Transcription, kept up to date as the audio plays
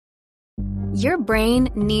Your brain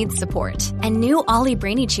needs support, and new Ollie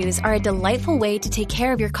Brainy Chews are a delightful way to take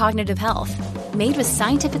care of your cognitive health. Made with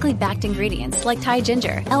scientifically backed ingredients like Thai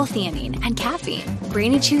ginger, L-theanine, and caffeine,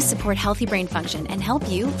 Brainy Chews support healthy brain function and help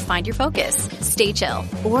you find your focus, stay chill,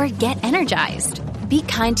 or get energized. Be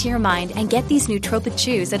kind to your mind and get these nootropic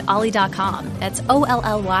chews at ollie.com. That's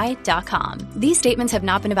OLLY.com. These statements have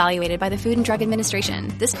not been evaluated by the Food and Drug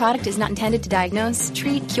Administration. This product is not intended to diagnose,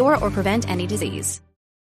 treat, cure, or prevent any disease.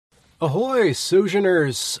 Ahoy,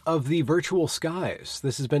 sojourners of the virtual skies.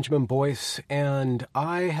 This is Benjamin Boyce, and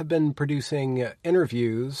I have been producing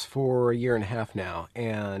interviews for a year and a half now,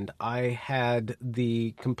 and I had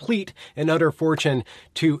the complete and utter fortune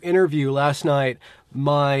to interview last night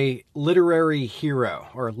my literary hero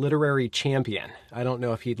or literary champion. I don't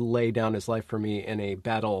know if he'd lay down his life for me in a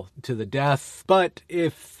battle to the death, but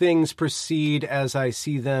if things proceed as I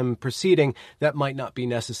see them proceeding, that might not be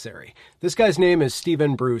necessary. This guy's name is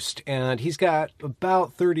Stephen Brust, and he's got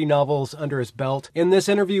about 30 novels under his belt. In this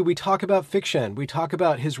interview, we talk about fiction. We talk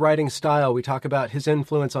about his writing style. We talk about his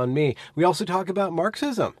influence on me. We also talk about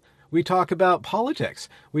Marxism. We talk about politics.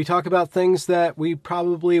 We talk about things that we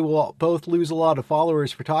probably will both lose a lot of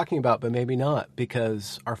followers for talking about, but maybe not,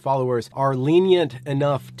 because our followers are lenient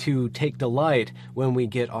enough to take delight when we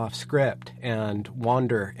get off script and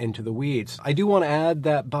wander into the weeds. I do want to add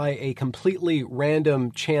that by a completely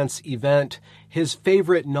random chance event, his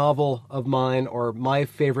favorite novel of mine, or my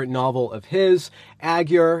favorite novel of his,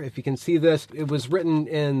 Agyar, if you can see this, it was written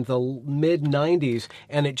in the mid-90s,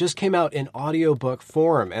 and it just came out in audiobook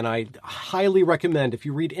form, and I highly recommend, if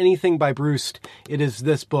you read anything by Brust, it is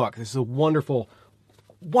this book. This is a wonderful,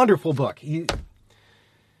 wonderful book.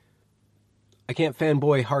 I can't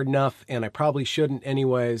fanboy hard enough, and I probably shouldn't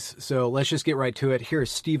anyways, so let's just get right to it.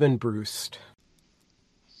 Here's Stephen Brust.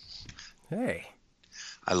 Hey.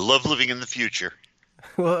 I love living in the future.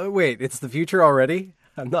 Well, wait, it's the future already?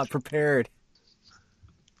 I'm not prepared.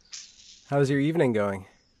 How's your evening going?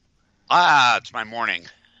 It's my morning.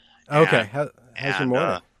 Okay, how's your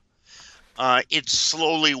morning? It's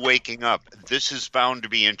slowly waking up. This is bound to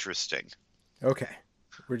be interesting. Okay,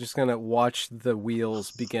 we're just going to watch the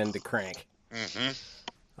wheels begin to crank.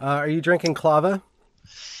 Mm-hmm. Are you drinking clava?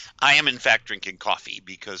 I am, in fact, drinking coffee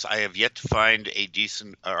because I have yet to find a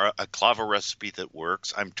decent a clava recipe that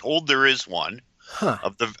works. I'm told there is one.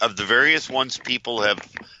 Of the various ones people have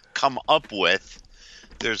come up with.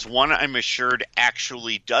 There's one I'm assured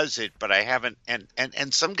actually does it, but I haven't.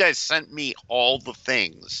 And some guys sent me all the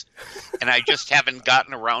things, and I just haven't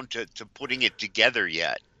gotten around to putting it together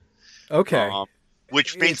yet. Okay.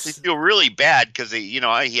 Which makes me feel really bad because he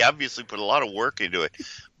obviously put a lot of work into it,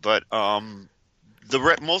 but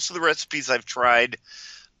most of the recipes I've tried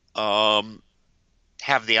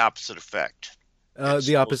have the opposite effect.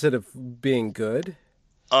 The opposite of being good?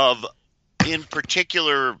 In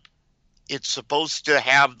particular, it's supposed to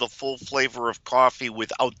have the full flavor of coffee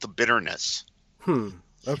without the bitterness. Okay.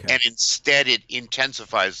 And instead it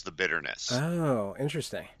intensifies the bitterness. Oh,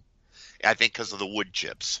 interesting. I think because of the wood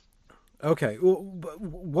chips. Okay. Well,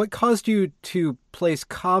 what caused you to place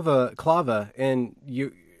clava in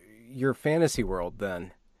your fantasy world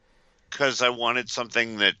then? Because I wanted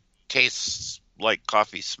something that tastes like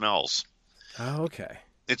coffee smells. Oh, okay.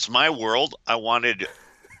 It's my world. I wanted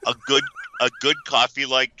a good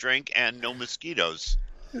coffee-like drink and no mosquitoes.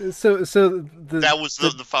 So that was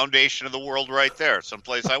the foundation of the world right there.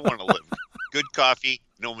 Someplace I want to live. Good coffee,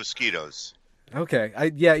 no mosquitoes.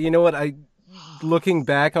 Okay. You know what? Looking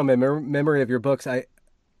back on my memory of your books, I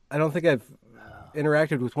don't think I've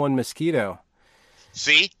interacted with one mosquito.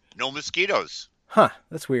 See? No mosquitoes. Huh,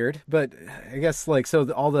 that's weird. But I guess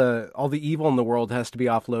all the evil in the world has to be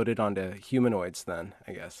offloaded onto humanoids then,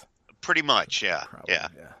 I guess. Pretty much, yeah. Probably, yeah.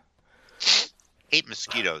 Hate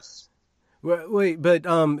mosquitoes. Wait, but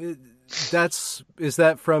is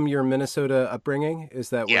that from your Minnesota upbringing? Is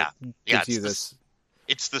that what gives you this?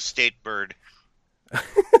 It's the state bird.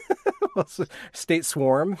 State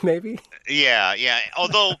swarm, maybe? Yeah.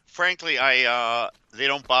 Although, frankly, they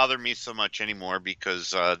don't bother me so much anymore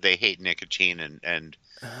because they hate nicotine, and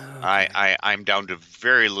okay. I'm down to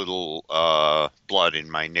very little blood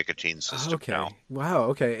in my nicotine system now. Wow.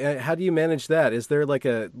 Okay. How do you manage that? Is there like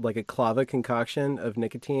a clava concoction of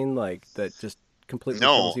nicotine that just completely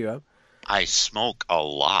fills you up? I smoke a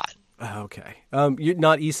lot. Oh, okay. You're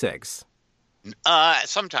not e-cigs.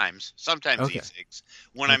 Sometimes e-cigs.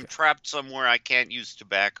 When I'm trapped somewhere I can't use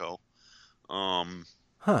tobacco,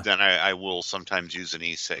 then I will sometimes use an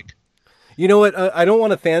e-cig. You know what? I don't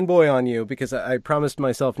want to fanboy on you because I promised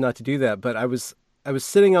myself not to do that. But I was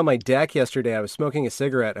sitting on my deck yesterday. I was smoking a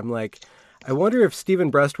cigarette. I'm like, I wonder if Stephen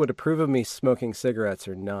Brest would approve of me smoking cigarettes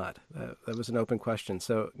or not. That was an open question.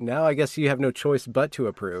 So now I guess you have no choice but to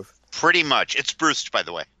approve. Pretty much. It's Bruce, by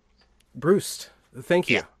the way. Bruce, thank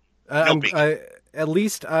you. Yeah. No biggie. At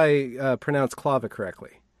least I pronounced clava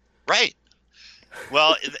correctly. Right.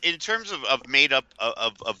 Well, in terms of made up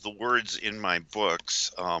of the words in my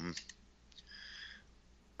books,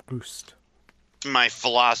 Boost. my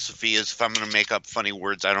philosophy is if I'm going to make up funny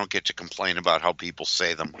words, I don't get to complain about how people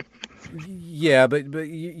say them. Yeah, but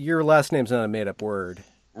your last name's not a made up word.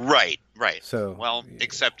 Right. So, well,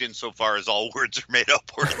 except insofar as all words are made up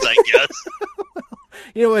words, I guess.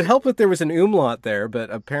 You know, it helped that there was an umlaut there,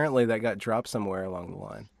 but apparently that got dropped somewhere along the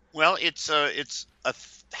line. Well, it's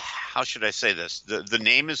how should I say this? The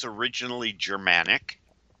name is originally Germanic,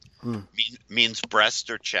 means breast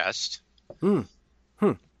or chest. And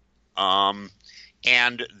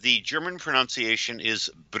the German pronunciation is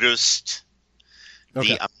Brust.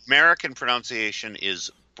 Okay. The American pronunciation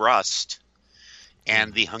is Brust,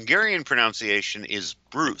 and the Hungarian pronunciation is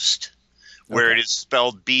Brust, where it is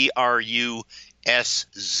spelled Bruszt.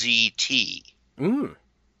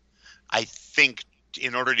 I think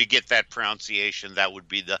in order to get that pronunciation, that would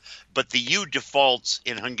be but the U defaults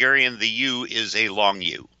in Hungarian. The U is a long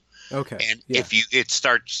U. Okay. And it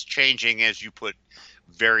starts changing as you put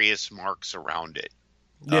various marks around it.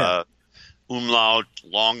 Yeah. Umlaut,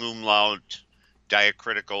 long umlaut,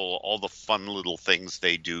 diacritical, all the fun little things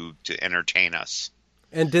they do to entertain us.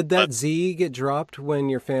 And did that Z get dropped when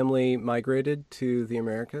your family migrated to the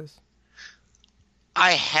Americas?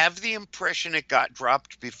 I have the impression it got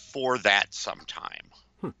dropped before that sometime,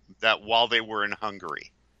 that while they were in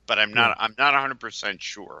Hungary, but I'm not 100%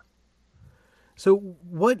 sure. So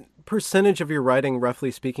what percentage of your writing,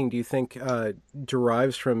 roughly speaking, do you think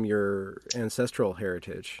derives from your ancestral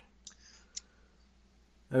heritage?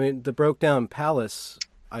 I mean, the Broke Down Palace,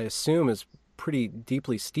 I assume, is pretty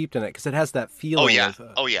deeply steeped in it because it has that feeling.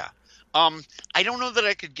 Oh, yeah. I don't know that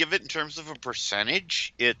I could give it in terms of a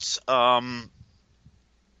percentage. It's But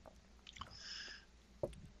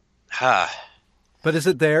is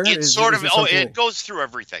it there? It's sort of it goes through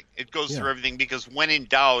everything. It goes through everything because when in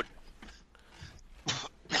doubt,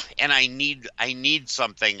 and I need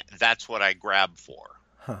something, that's what I grab for.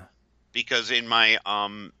 Because in my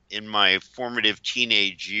formative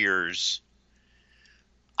teenage years,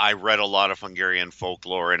 I read a lot of Hungarian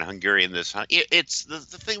folklore and Hungarian this. It's the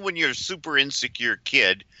thing when you're a super insecure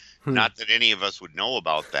kid. Not that any of us would know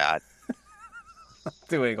about that.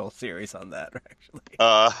 Doing a whole series on that, actually.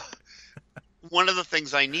 One of the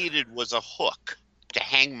things I needed was a hook to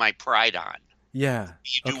hang my pride on. Yeah.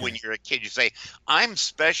 You do when you're a kid. You say, I'm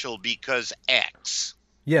special because X.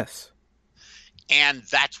 Yes. And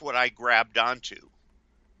that's what I grabbed onto.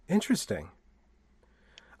 Interesting.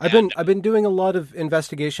 I've been doing a lot of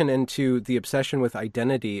investigation into the obsession with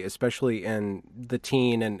identity, especially in the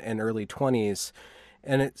teen and early 20s.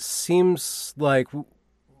 And it seems like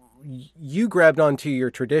you grabbed onto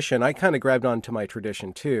your tradition. I kind of grabbed onto my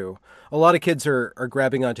tradition too. A lot of kids are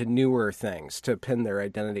grabbing onto newer things to pin their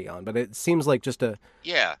identity on, but it seems like just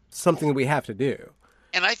something that we have to do.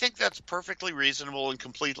 And I think that's perfectly reasonable and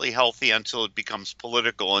completely healthy until it becomes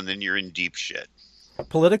political, and then you're in deep shit.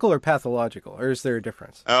 Political or pathological, or is there a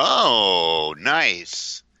difference? Oh,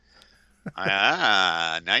 nice.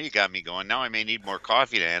 Now you got me going. Now I may need more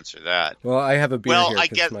coffee to answer that. Well, I have a beer here.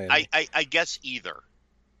 I guess either.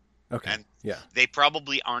 Okay. And yeah. They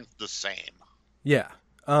probably aren't the same. Yeah.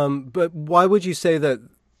 But why would you say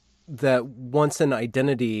that once an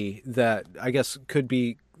identity that I guess could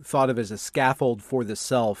be thought of as a scaffold for the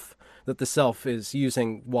self, that the self is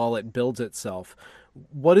using while it builds itself,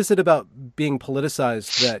 what is it about being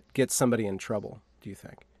politicized that gets somebody in trouble, do you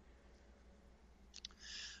think?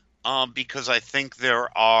 Because I think there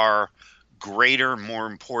are greater, more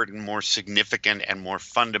important, more significant, and more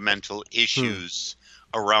fundamental issues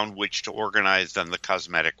around which to organize than the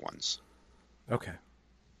cosmetic ones. Okay.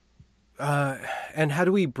 And how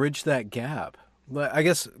do we bridge that gap? I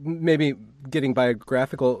guess maybe getting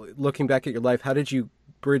biographical, looking back at your life, how did you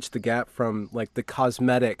bridge the gap from like the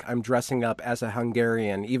cosmetic, I'm dressing up as a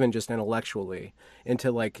Hungarian, even just intellectually,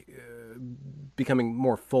 into like becoming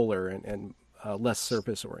more fuller and less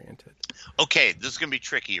surface oriented? Okay, this is going to be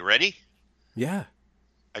tricky. You ready? Yeah.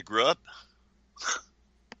 I grew up.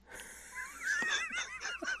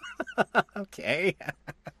 Okay.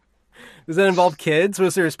 Does that involve kids?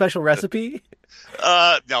 Was there a special recipe?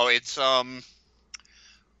 No, it's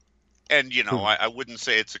and you know, I wouldn't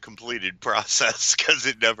say it's a completed process because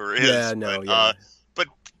it never is. Yeah, no,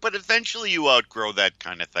 but eventually you outgrow that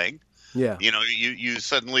kind of thing. Yeah. You know, you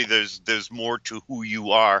suddenly there's more to who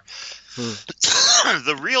you are.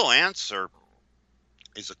 The real answer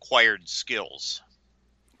acquired skills.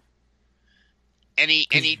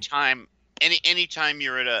 Anytime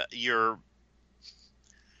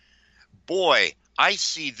boy, I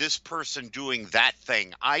see this person doing that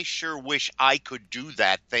thing. I sure wish I could do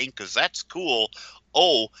that thing because that's cool.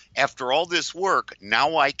 Oh, after all this work,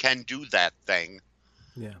 now I can do that thing.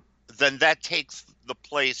 Yeah. Then that takes the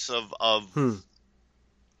place of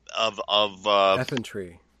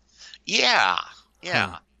Effentry. Yeah.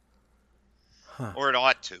 Huh. Or it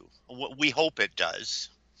ought to. We hope it does.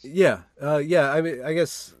 Yeah. I mean, I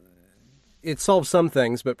guess it solves some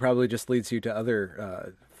things, but probably just leads you to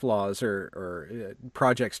other flaws or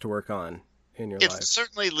projects to work on in your life. It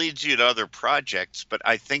certainly leads you to other projects, but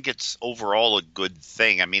I think it's overall a good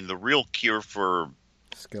thing. I mean, the real cure for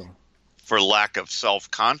lack of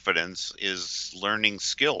self-confidence is learning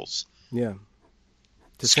skills. Yeah.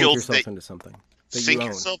 To sink yourself into something. Sink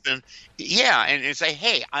yourself in. Yeah, and say,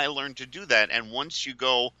 hey, I learned to do that. And once you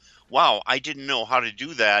go, wow, I didn't know how to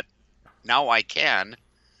do that, now I can,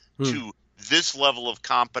 to this level of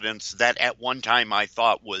competence that at one time I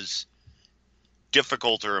thought was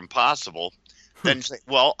difficult or impossible, then say,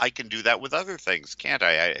 well, I can do that with other things, can't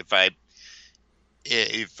I?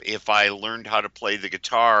 If I learned how to play the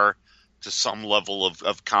guitar to some level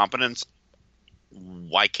of competence,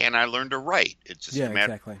 why can't I learn to write? It's just a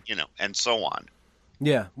matter, exactly. And so on.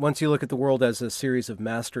 Yeah, once you look at the world as a series of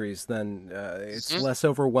masteries, then it's less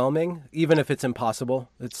overwhelming. Even if it's impossible,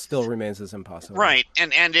 it still remains as impossible. Right,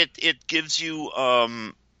 and it gives you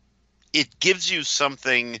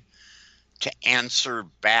something to answer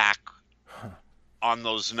back on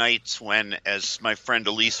those nights when, as my friend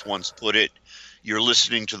Elise once put it, you're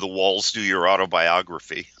listening to the walls do your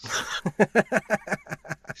autobiography.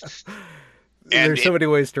 There's so many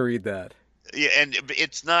ways to read that. Yeah, and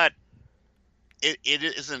it's not. It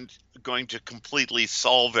isn't going to completely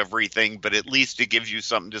solve everything, but at least it gives you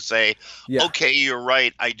something to say, okay, you're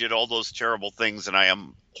right, I did all those terrible things and I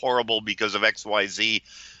am horrible because of X, Y, Z.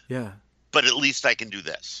 Yeah. But at least I can do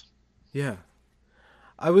this. Yeah.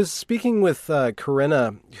 I was speaking with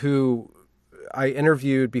Corinna, who I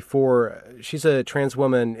interviewed before. She's a trans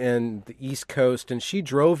woman in the East Coast, and she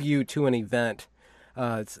drove you to an event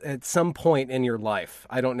at some point in your life.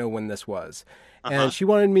 I don't know when this was. And she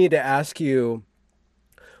wanted me to ask you,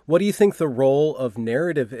 what do you think the role of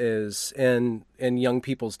narrative is in young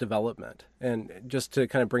people's development? And just to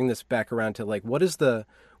kind of bring this back around to like, what is the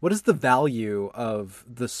value of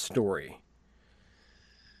the story?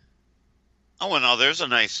 Oh, no, there's a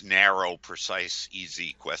nice, narrow, precise,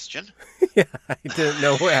 easy question. Yeah, I didn't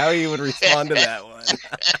know how you would respond to that one.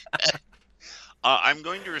 I'm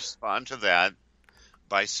going to respond to that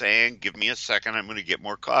by saying, give me a second, I'm going to get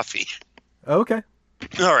more coffee. Okay.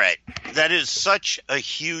 All right. That is such a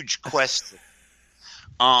huge question.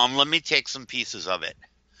 Let me take some pieces of it.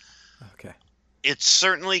 Okay. It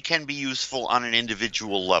certainly can be useful on an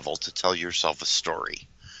individual level to tell yourself a story.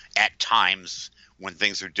 At times when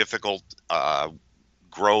things are difficult,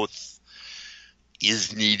 growth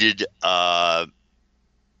is needed, or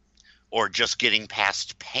just getting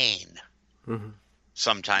past pain. Mm-hmm.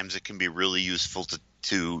 Sometimes it can be really useful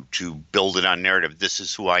to build it on narrative. This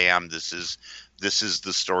is who I am. This is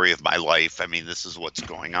the story of my life. I mean, this is what's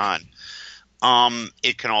going on.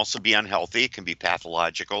 It can also be unhealthy. It can be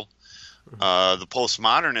pathological. The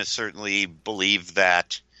postmodernists certainly believe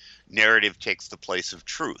that narrative takes the place of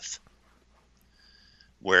truth,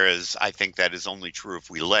 whereas I think that is only true if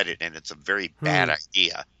we let it, and it's a very bad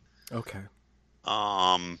idea. Okay.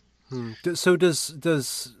 So do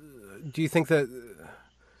you think that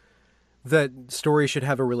story should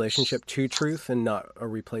have a relationship to truth and not a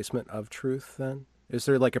replacement of truth then? Is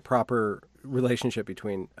there like a proper relationship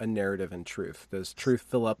between a narrative and truth? Does truth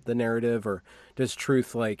fill up the narrative, or does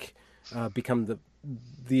truth become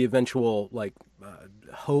the eventual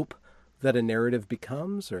hope that a narrative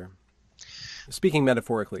becomes? Or speaking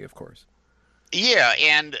metaphorically, of course. Yeah,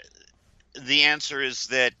 and the answer is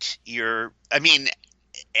that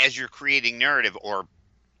as you're creating narrative, or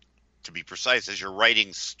to be precise, as you're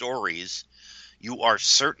writing stories, you are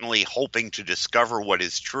certainly hoping to discover what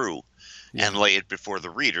is true and lay it before the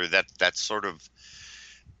reader. That's one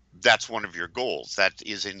of your goals. That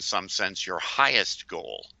is, in some sense, your highest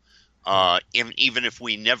goal. Even if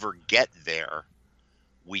we never get there,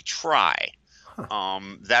 we try.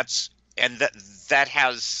 That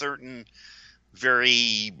has certain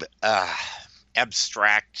very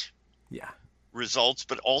abstract results,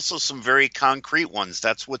 but also some very concrete ones.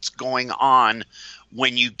 That's what's going on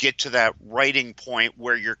when you get to that writing point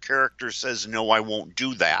where your character says, no, I won't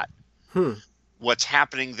do that. What's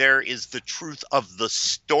happening there is the truth of the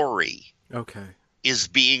story. Okay. is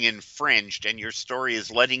being infringed, and your story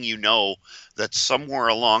is letting you know that somewhere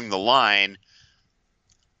along the line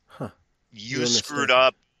you screwed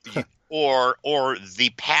up, or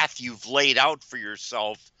the path you've laid out for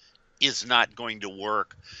yourself is not going to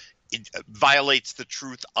work. It violates the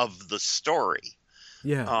truth of the story.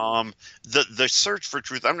 Yeah. The search for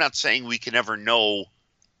truth. I'm not saying we can ever know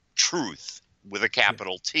truth with a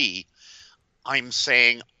capital T. I'm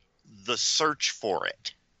saying the search for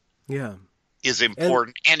it is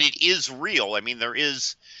important, and it is real. I mean, there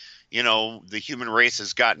is, the human race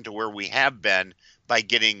has gotten to where we have been by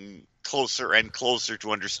getting closer and closer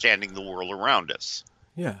to understanding the world around us.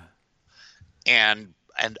 Yeah. And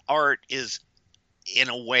art is, in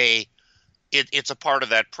a way, it's a part of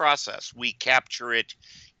that process. We capture it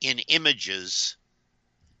in images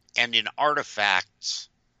and in artifacts.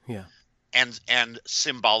 Yeah. And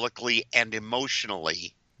symbolically and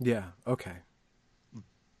emotionally. Yeah. Okay.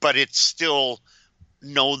 But it's still,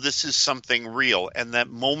 no, this is something real. And that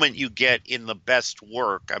moment you get in the best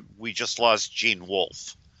work, we just lost Gene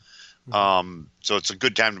Wolfe. So it's a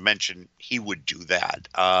good time to mention he would do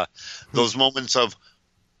that. Those moments of,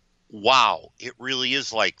 wow, it really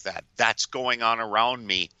is like that. That's going on around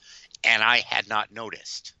me, and I had not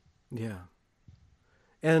noticed. Yeah.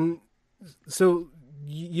 And so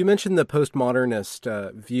you mentioned the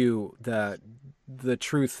postmodernist view that the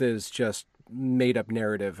truth is just made up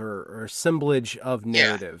narrative or assemblage of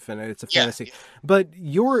narrative, and it's a fantasy. Yeah. But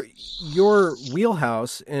your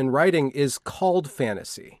wheelhouse in writing is called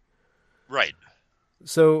fantasy. Right.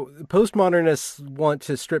 So postmodernists want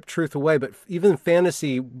to strip truth away, but even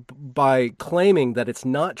fantasy, by claiming that it's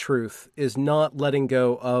not truth, is not letting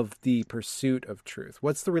go of the pursuit of truth.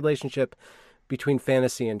 What's the relationship between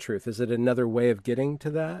fantasy and truth? Is it another way of getting to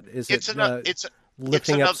that? Is it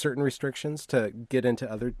lifting up certain restrictions to get into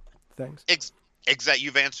other things? Exactly.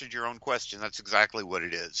 You've answered your own question. That's exactly what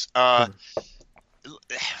it is.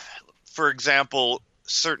 For example,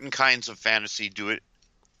 certain kinds of fantasy do it.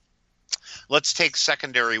 Let's take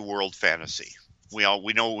secondary world fantasy. We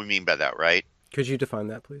know what we mean by that, right? Could you define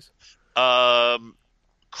that, please?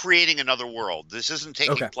 Creating another world. This isn't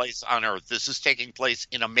taking place on Earth. This is taking place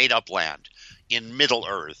in a made-up land, in Middle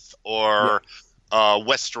Earth or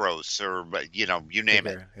Westeros, or you name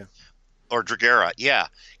it, or Dragera. Yeah.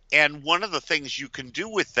 And one of the things you can do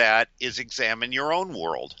with that is examine your own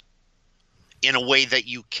world in a way that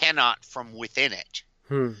you cannot from within it.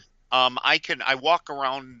 I walk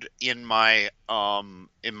around in my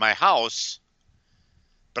house,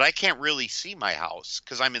 but I can't really see my house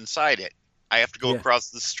because I'm inside it. I have to go across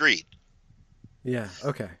the street. Yeah.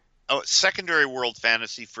 Okay. Secondary world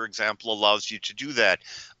fantasy, for example, allows you to do that.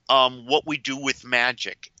 What we do with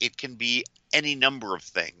magic, it can be any number of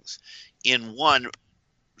things. In one,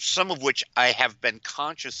 some of which I have been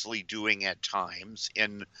consciously doing at times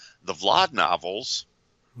in the Vlad novels,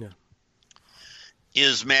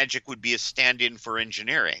 is magic would be a stand-in for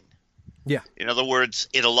engineering. Yeah. In other words,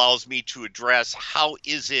 it allows me to address how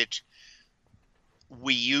is it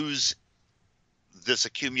we use this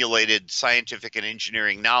accumulated scientific and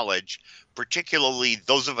engineering knowledge, particularly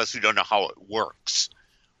those of us who don't know how it works.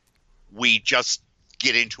 We just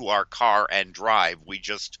get into our car and drive. We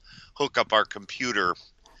just hook up our computer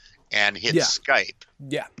and hit Skype.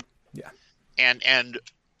 Yeah. Yeah. And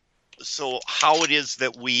so how it is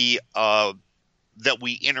that we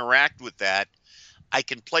interact with that, I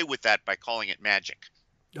can play with that by calling it magic.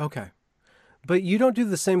 Okay. But you don't do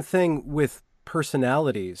the same thing with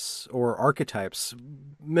personalities or archetypes.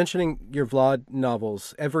 Mentioning your Vlad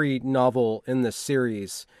novels, every novel in this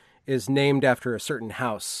series is named after a certain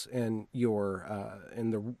house in your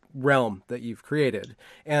in the realm that you've created,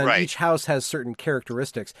 and each house has certain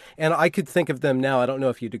characteristics. And I could think of them now, I don't know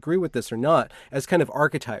if you'd agree with this or not, as kind of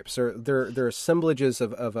archetypes, or they're assemblages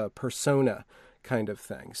of a persona kind of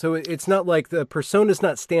thing. So it's not like the persona's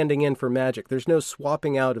not standing in for magic. There's no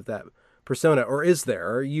swapping out of that persona, or is there?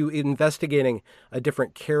 Are you investigating a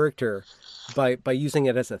different character by using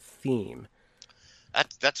it as a theme?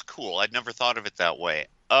 That's cool. I'd never thought of it that way.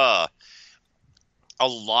 A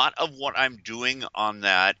lot of what I'm doing on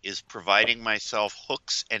that is providing myself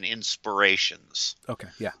hooks and inspirations. Okay,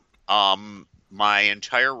 yeah. My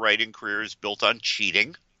entire writing career is built on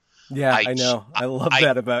cheating. Yeah, I know. I love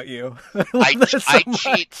that about you.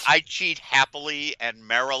 I cheat happily and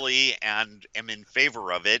merrily and am in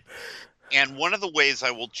favor of it. And one of the ways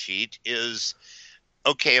I will cheat is,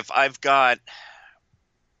 okay, if I've got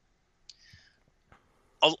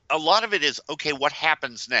a lot of it is, okay, what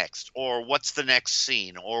happens next? Or what's the next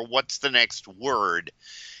scene? Or what's the next word?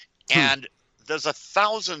 And there's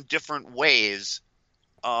 1,000 different ways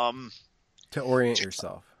to orient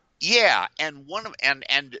yourself. Yeah, and one of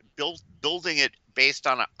and building it based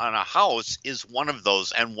on a house is one of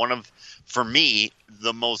those, and one of, for me,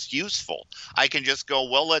 the most useful. I can just go,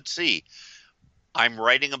 well, let's see. I'm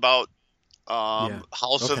writing about Yeah.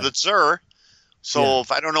 House of Okay. the Tsar, Yeah. so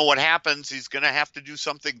if I don't know what happens, he's going to have to do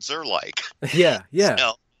something Tsar-like. Yeah. Yeah.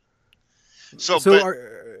 So, so, So but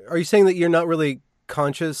are you saying that you're not really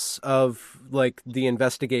conscious of like the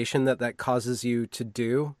investigation that causes you to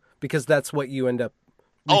do, because that's what you end up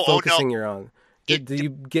oh no, refocusing your on? it Do you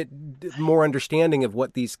get more understanding of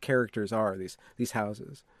what these characters are, these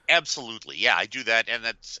houses? absolutely, yeah, I do that,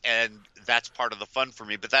 and that's part of the fun for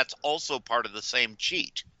me. But that's also part of the same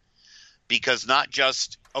cheat, because not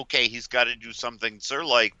just, okay, he's got to do something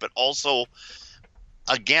Tsar-like, but also,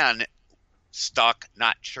 again, stuck,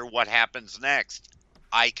 not sure what happens next.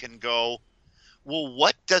 I can go, well,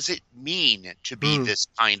 what does it mean to be Hmm. this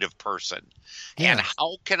kind of person? And Yeah.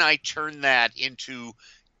 how can I turn that into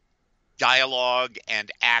dialogue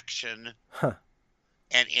and action, Huh.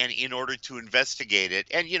 and in order to investigate it?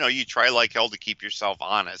 And you try like hell to keep yourself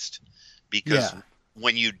honest, because Yeah.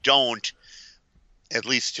 when you don't, at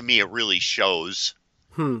least to me, it really shows.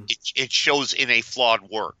 Hmm. It shows in a flawed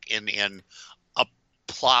work, in a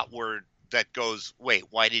plot where that goes, wait,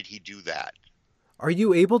 why did he do that? Are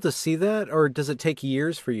you able to see that, or does it take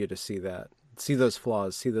years for you to see that? See those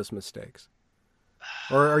flaws, see those mistakes?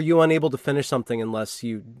 Or are you unable to finish something unless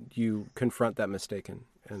you confront that mistake and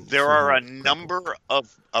There are somehow a grapple? number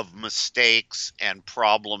of mistakes and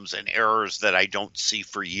problems and errors that I don't see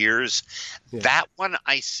for years. Yeah. That one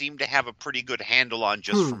I seem to have a pretty good handle on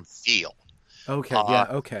just Hmm. from feel. Okay. Uh, Yeah.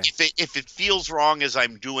 Okay. if it feels wrong as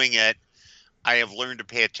I'm doing it, I have learned to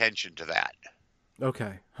pay attention to that.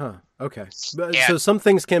 Okay. Huh. Okay. But, And so some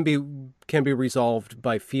things can be resolved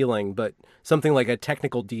by feeling, but something like a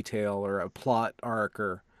technical detail or a plot arc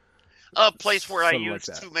or a place where I something like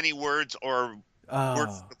used that. too many words, or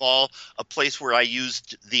worst Oh, of all, a place where I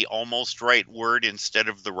used the almost right word instead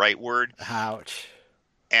of the right word. ouch.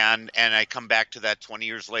 And I come back to that 20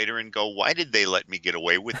 years later and go, why did they let me get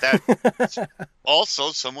away with that?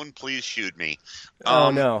 Also, someone please shoot me. Oh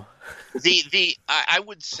Um, no. I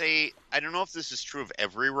would say, I don't know if this is true of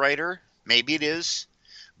every writer. Maybe it is,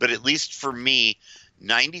 but at least for me,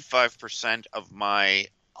 95% of my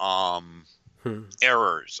um Hmm.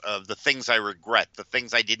 errors, of the things I regret, the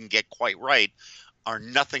things I didn't get quite right, are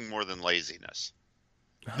nothing more than laziness.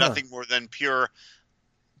 Huh. Nothing more than pure,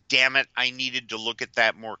 damn it, I needed to look at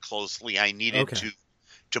that more closely. I needed Okay.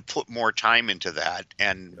 to put more time into that,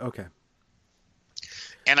 Okay.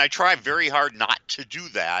 and I try very hard not to do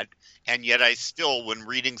that, and yet I still, when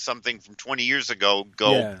reading something from 20 years ago,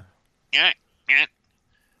 go, Yeah. eh, eh.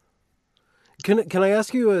 Can I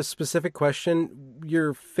ask you a specific question?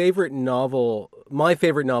 Your favorite novel, my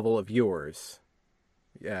favorite novel of yours,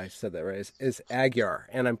 yeah, I said that right, is Agyar,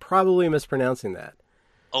 and I'm probably mispronouncing that.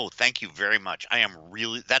 Oh, thank you very much. I am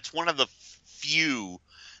really, that's one of the few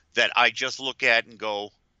that I just look at and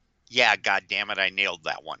go, yeah, god damn it, I nailed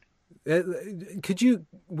that one. Uh,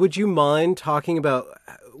 would you mind talking about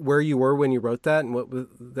where you were when you wrote that and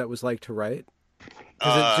that was like to write?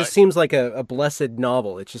 Because it Uh, just seems like a blessed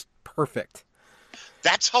novel. It's just perfect.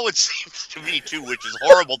 that's how it seems to me too, which is a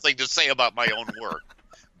horrible thing to say about my own work.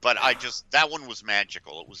 But that one was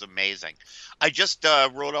magical. It was amazing. I just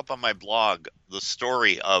wrote up on my blog the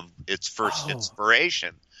story of its first Oh,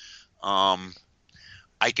 inspiration. Um,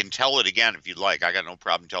 I can tell it again if you'd like. I got no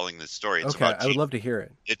problem telling this story. It's okay. about I would love to hear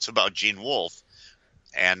it. Gene Wolfe,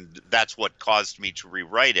 and that's what caused me to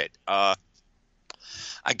rewrite it.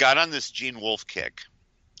 I got on this Gene Wolfe kick,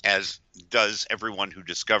 as does everyone who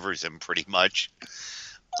discovers him, pretty much,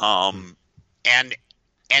 Hmm. and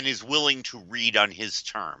is willing to read on his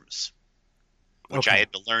terms, which I Okay.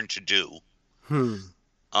 had to learn to do. Hmm.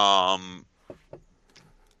 Um,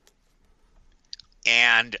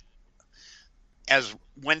 and as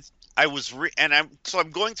when I was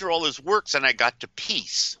I'm going through all his works, and I got to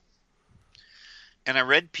Peace, and I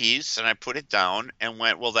read Peace, and I put it down and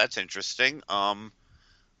went, well, that's interesting.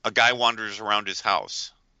 A guy wanders around his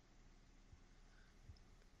house.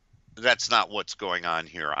 That's not what's going on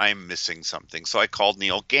here. I'm missing something. So I called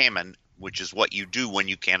Neil Gaiman, which is what you do when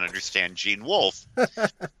you can't understand Gene Wolfe.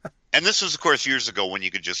 And this was, of course, years ago when you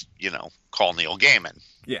could just, call Neil Gaiman.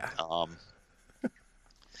 Yeah. Um,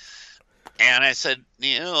 and I said,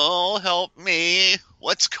 Neil, help me.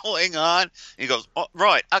 What's going on? And he goes, oh,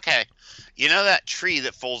 right, okay. You know that tree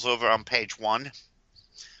that falls over on page 1?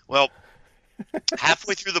 Well,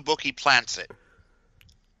 halfway through the book, he plants it.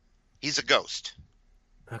 He's a ghost.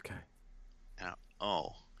 Okay.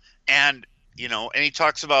 Oh. And, and he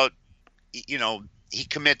talks about, you know, he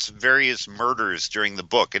commits various murders during the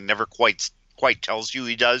book and never quite tells you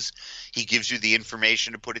he does. He gives you the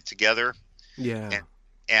information to put it together. Yeah.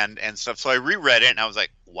 And stuff. So I reread it and I was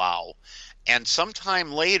like, wow. And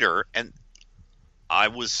sometime later, and I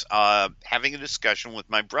was having a discussion with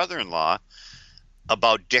my brother-in-law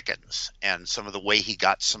about Dickens and some of the way he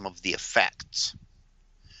got some of the effects.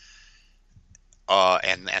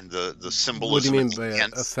 And the symbolism. What do you mean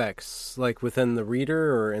by effects? Like within the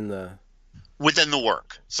reader or in the... Within the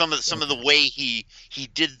work, some of the way he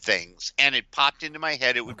did things, and it popped into my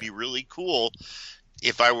head. It would be really cool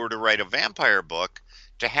if I were to write a vampire book,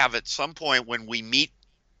 to have at some point when we meet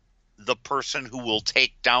the person who will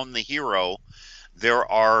take down the hero, there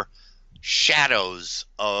are shadows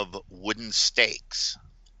of wooden stakes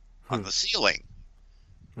on the ceiling.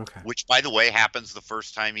 Okay. Which, by the way, happens the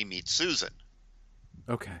first time he meets Susan.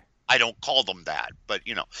 Okay. I don't call them that, but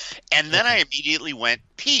you know. And then I immediately went,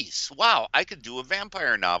 peace. Wow, I could do a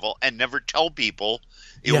vampire novel and never tell people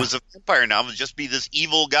it was a vampire novel, just be this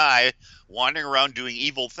evil guy wandering around doing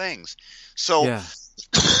evil things. So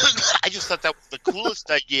I just thought that was the coolest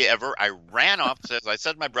idea ever. I ran off, as I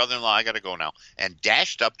said to my brother-in-law, I got to go now, and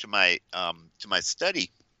dashed up to my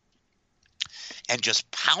study and just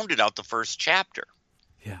pounded out the first chapter.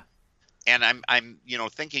 Yeah. And I'm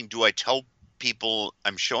thinking, do I tell people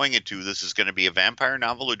I'm showing it to this is going to be a vampire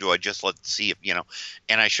novel, or do I just see if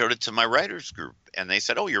and I showed it to my writers group and they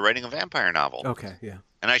said, oh, you're writing a vampire novel. Okay. Yeah.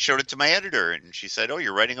 And I showed it to my editor and she said, oh,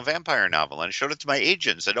 you're writing a vampire novel. And I showed it to my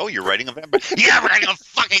agent and said, oh, you're writing a vampire. Yeah, I'm writing a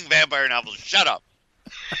fucking vampire novel. Shut up.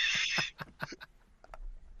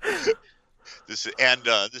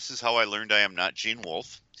 This is how I learned I am not Gene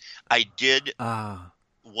Wolfe. I did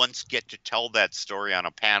once get to tell that story on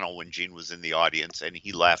a panel when Gene was in the audience, and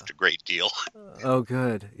he laughed a great deal. Oh,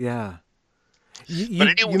 good. Yeah. But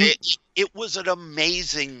anyway, it was an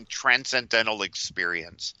amazing transcendental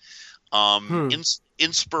experience.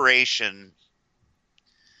 Inspiration,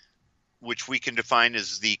 which we can define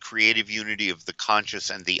as the creative unity of the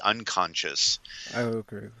conscious and the unconscious, I would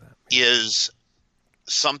agree with that, is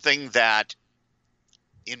something that,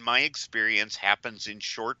 in my experience, happens in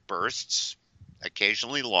short bursts,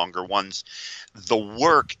 occasionally longer ones. The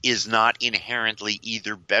work is not inherently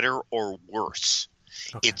either better or worse.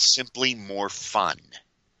 Okay. It's simply more fun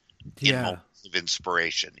in moments of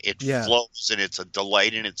inspiration. It flows, and it's a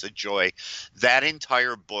delight, and it's a joy. That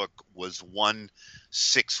entire book was 1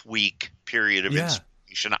 6-week period of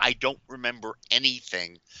inspiration. I don't remember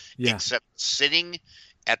anything except sitting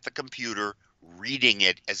at the computer reading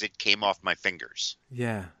it as it came off my fingers.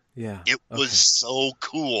 Yeah. It was so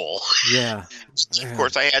cool. Yeah. Of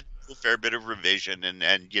course, I had a fair bit of revision and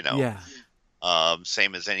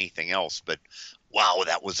same as anything else. But wow,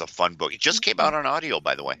 that was a fun book. It just came out on audio,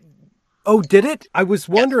 by the way. Oh, did it? I was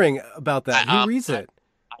wondering about that. Who reads it?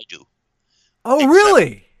 I do. Oh,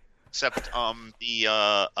 really? Except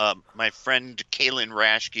my friend Kaylin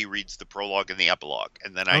Rashke reads the prologue and the epilogue,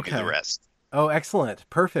 and then I do the rest. Oh, excellent.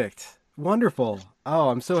 Perfect. Wonderful. Oh,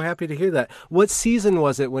 I'm so happy to hear that. What season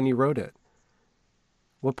was it when you wrote it?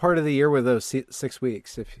 What part of the year were those 6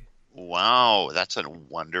 weeks? Wow, that's a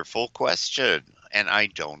wonderful question. And I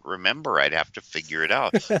don't remember. I'd have to figure it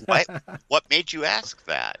out. What made you ask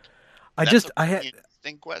that?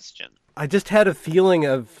 Interesting question. I just had a feeling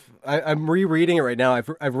of... I'm rereading it right now.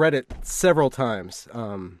 I've read it several times.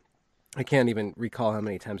 I can't even recall how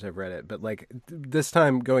many times I've read it, but like this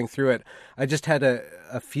time going through it, I just had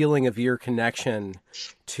a feeling of your connection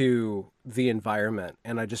to the environment.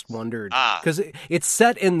 And I just wondered, because it's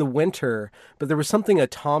set in the winter, but there was something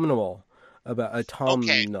autumnal about it.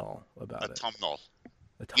 Autumnal.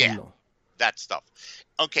 Yeah, that stuff.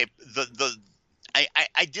 Okay.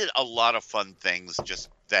 I did a lot of fun things just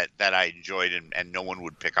that I enjoyed and no one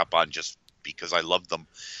would pick up on just because I loved them.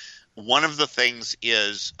 One of the things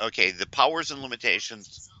is, the powers and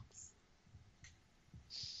limitations.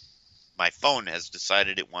 My phone has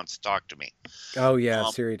decided it wants to talk to me. Oh, yeah,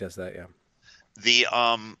 Siri does that, yeah. The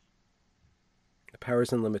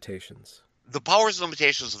powers and limitations. The powers and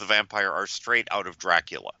limitations of the vampire are straight out of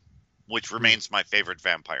Dracula, which remains my favorite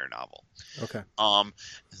vampire novel. Okay.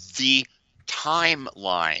 The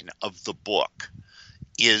timeline of the book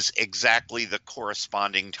is exactly the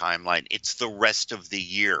corresponding timeline. It's the rest of the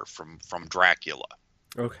year from Dracula.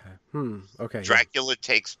 Okay. Okay. Dracula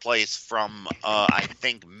takes place from I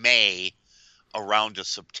think May around to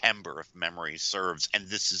September, if memory serves, and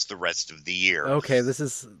this is the rest of the year. Okay, this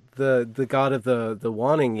is the god of the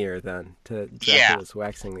waning year then. To Dracula's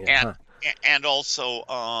waxing year. And also,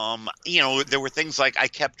 there were things like I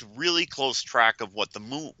kept really close track of what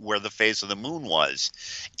where the phase of the moon was,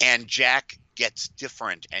 and Jack gets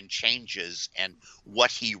different and changes, and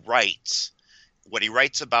what he writes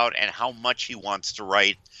about and how much he wants to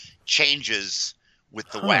write changes with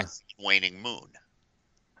the waxing and waning moon.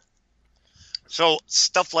 So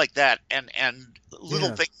stuff like that, and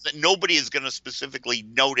little things that nobody is going to specifically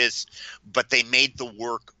notice, but they made the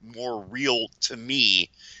work more real to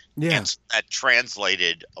me, and so that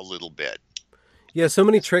translated a little bit. Yeah, so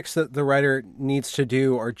many tricks that the writer needs to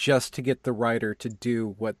do are just to get the writer to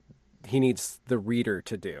do what he needs the reader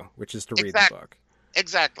to do, which is to read the book.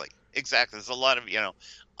 Exactly. There's a lot of,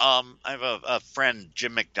 I have a friend,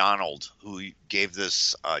 Jim McDonald, who gave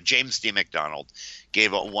this, James D. McDonald,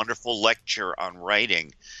 gave a wonderful lecture on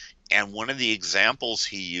writing. And one of the examples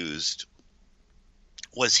he used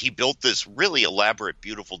was he built this really elaborate,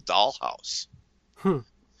 beautiful dollhouse.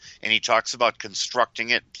 And he talks about constructing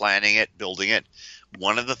it, planning it, building it.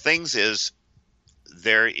 One of the things is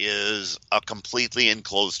there is a completely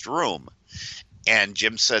enclosed room. And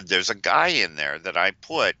Jim said, there's a guy in there that I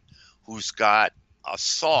put who's got a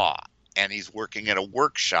saw, and he's working at a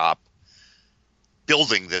workshop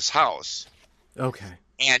building this house. Okay.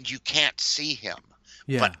 And you can't see him.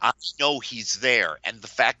 Yeah. But I know he's there. And the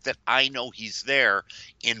fact that I know he's there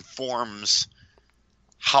informs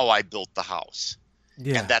how I built the house.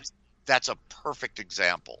 Yeah. And that's a perfect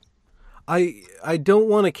example. I don't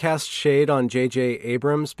want to cast shade on J.J.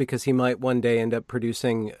 Abrams because he might one day end up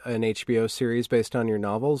producing an HBO series based on your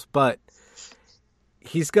novels, but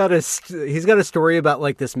he's got a story about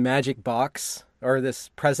like this magic box or this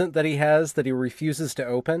present that he has that he refuses to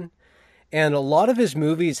open. And a lot of his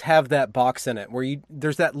movies have that box in it where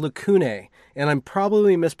there's that lacunae, and I'm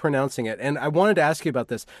probably mispronouncing it. And I wanted to ask you about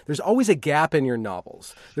this. There's always a gap in your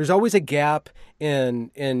novels. There's always a gap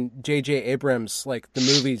in J.J. Abrams, like the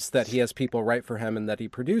movies that he has people write for him and that he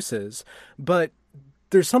produces. But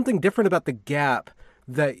there's something different about the gap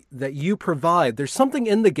that you provide. There's something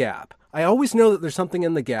in the gap. I always know that there's something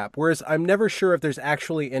in the gap, whereas I'm never sure if there's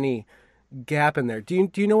actually any gap in there. Do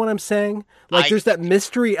you know what I'm saying? Like there's that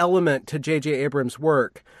mystery element to J.J. Abrams'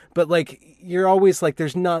 work, but like you're always like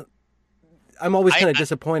I'm always kind of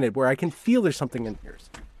disappointed where I can feel there's something in yours.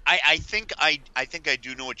 I think I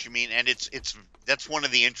do know what you mean, and that's one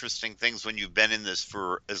of the interesting things when you've been in this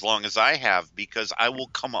for as long as I have, because I will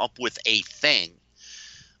come up with a thing,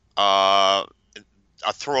 a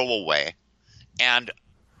throwaway, and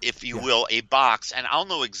if you will, a box, and I'll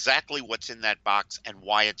know exactly what's in that box and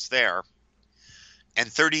why it's there. And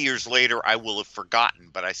 30 years later, I will have forgotten,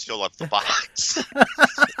 but I still have the box.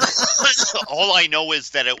 All I know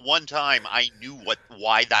is that at one time I knew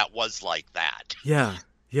why that was like that. Yeah,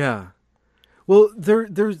 yeah. Well,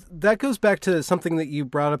 there's that goes back to something that you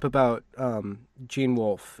brought up about Gene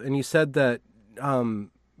Wolfe, and you said that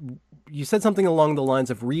you said something along the lines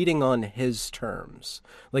of reading on his terms.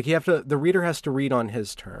 Like the reader has to read on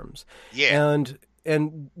his terms. Yeah.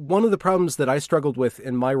 And one of the problems that I struggled with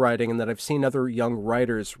in my writing and that I've seen other young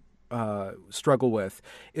writers struggle with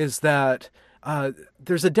is that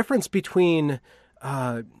there's a difference between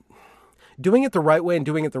doing it the right way and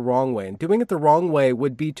doing it the wrong way. And doing it the wrong way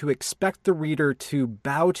would be to expect the reader to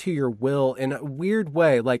bow to your will in a weird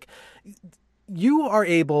way. Like you are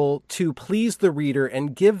able to please the reader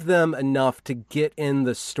and give them enough to get in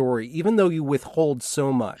the story, even though you withhold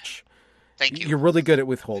so much. Thank you. You're really good at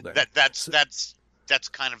withholding. That's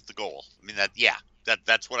kind of the goal. I mean,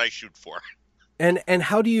 that's what I shoot for. And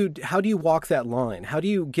how do you walk that line? How do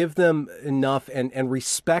you give them enough and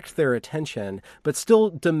respect their attention, but still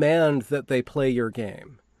demand that they play your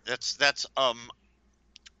game?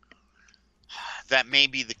 That may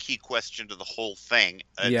be the key question to the whole thing.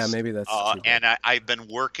 Maybe that's and I've been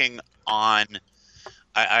working on.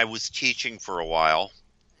 I was teaching for a while,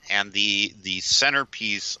 and the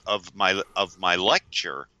centerpiece of my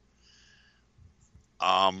lecture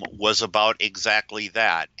was about exactly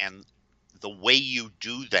that. And the way you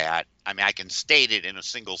do that, I mean, I can state it in a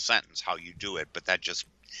single sentence how you do it, but that just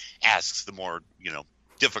asks the more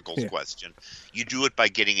difficult question. You do it by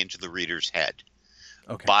getting into the reader's head.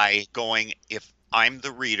 Okay. By going, if I'm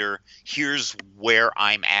the reader, here's where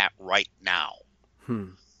I'm at right now.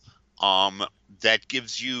 That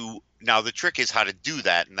gives you, now the trick is how to do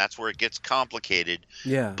that, and that's where it gets complicated.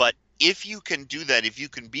 Yeah. But if you can do that, if you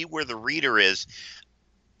can be where the reader is,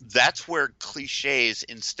 that's where cliches,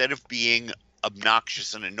 instead of being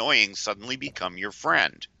obnoxious and annoying, suddenly become your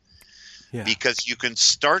friend. Yeah. Because you can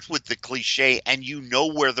start with the cliche and you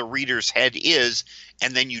know where the reader's head is,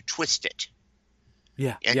 and then you twist it.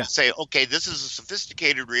 Yeah. And you say, okay, this is a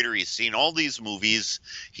sophisticated reader. He's seen all these movies.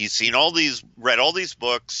 He's read all these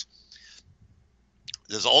books.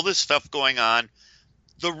 There's all this stuff going on.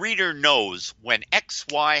 The reader knows when X,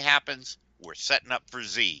 Y happens, we're setting up for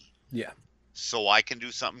Z. Yeah. So I can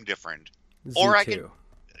do something different. Z2. Or I can,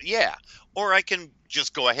 yeah, or I can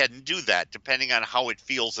just go ahead and do that, depending on how it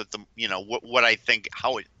feels at the, what I think,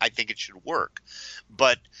 I think it should work.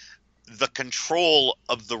 But the control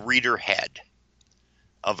of the reader head,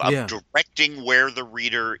 of directing where the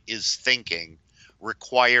reader is thinking,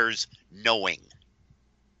 requires knowing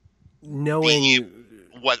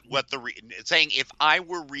what saying, if I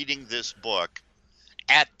were reading this book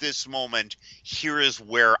at this moment, here is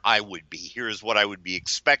where I would be. Here is what I would be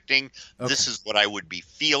expecting. Okay. This is what I would be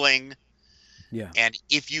feeling. Yeah. And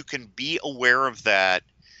if you can be aware of that,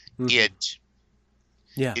 it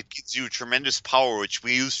gives you tremendous power, which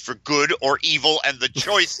we use for good or evil, and the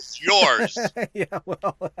choice is yours. Yeah,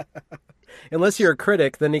 well, unless you're a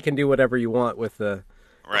critic, then you can do whatever you want with the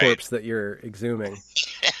corpse that you're exhuming.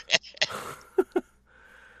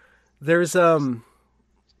 There's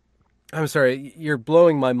I'm sorry, you're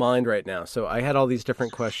blowing my mind right now. So I had all these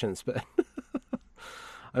different questions, but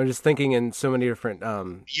I'm just thinking in so many different.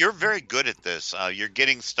 You're very good at this. You're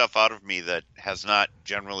getting stuff out of me that has not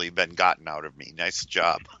generally been gotten out of me. Nice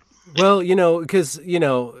job. Well, because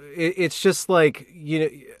it's just like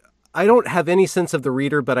I don't have any sense of the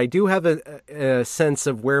reader, but I do have a sense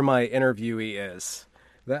of where my interviewee is.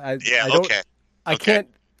 I can't.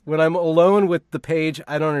 When I'm alone with the page,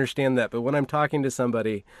 I don't understand that. But when I'm talking to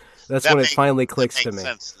somebody, that's when it finally clicks to me.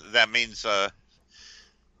 Sense. That means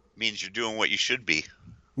you're doing what you should be.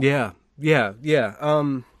 Yeah.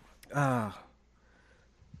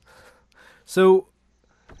 So,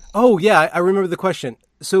 I remember the question.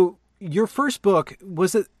 So, your first book,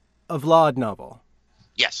 was it a Vlad novel?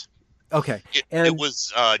 Yes. Okay. It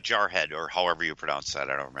was Jarhead, or however you pronounce that.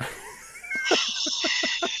 I don't remember.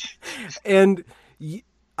 And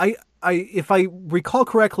if I recall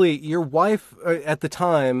correctly, your wife at the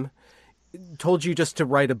time told you just to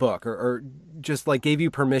write a book, or just like gave you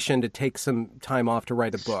permission to take some time off to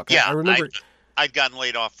write a book. Yeah, I remember. I'd gotten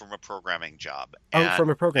laid off from a programming job. From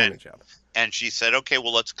a programming job. And she said, okay,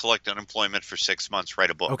 well, let's collect unemployment for 6 months, write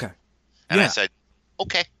a book. Okay. And I said,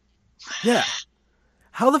 okay. Yeah.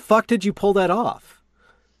 How the fuck did you pull that off?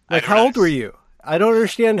 Like, how old were you? I don't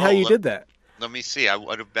understand how you did that. Let me see. I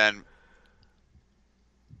would have been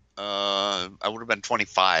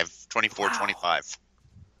 25, 24, wow. 25.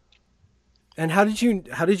 And how did you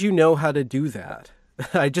know how to do that?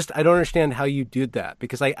 I don't understand how you did that,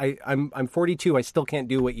 because I'm 42. I still can't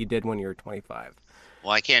do what you did when you were 25.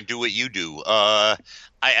 Well, I can't do what you do.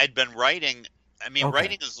 I'd been writing. I mean,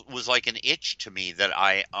 writing was like an itch to me that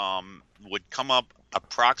I would come up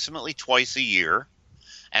approximately twice a year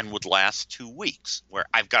and would last 2 weeks, where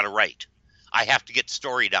I've got to write. I have to get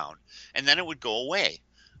story down. And then it would go away.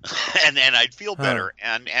 and I'd feel better.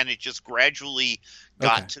 And it just gradually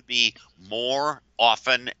got to be more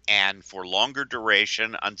often and for longer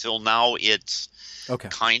duration, until now it's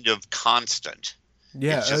kind of constant.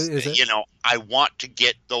 Yeah, it's just, I want to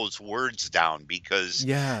get those words down, because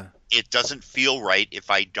it doesn't feel right if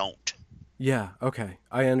I don't. Yeah, okay.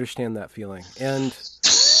 I understand that feeling. And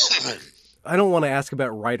I don't want to ask about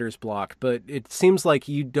writer's block, but it seems like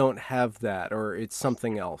you don't have that, or it's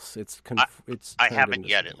something else. I haven't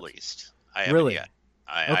yet, at least. I haven't yet.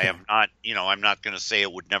 I am not, I'm not going to say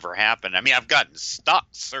it would never happen. I mean, I've gotten stuck,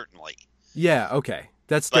 certainly. Yeah, okay.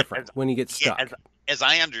 That's different when you get stuck. As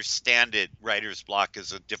I understand it, writer's block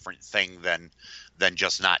is a different thing than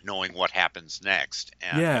just not knowing what happens next.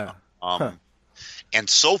 And, and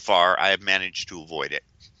so far, I have managed to avoid it.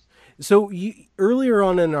 So earlier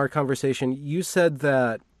on in our conversation, you said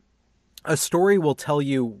that a story will tell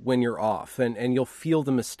you when you're off, and you'll feel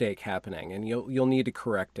the mistake happening, and you'll need to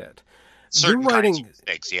correct it. Certain kinds of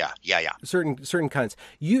mistakes, yeah. Certain kinds.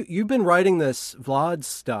 You've been writing this Vlad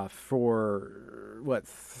stuff for what,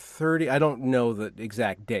 30? I don't know the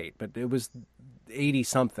exact date, but it was 80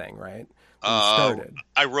 something, right? Started.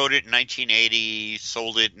 I wrote it in 1980,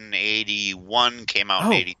 sold it in 81, came out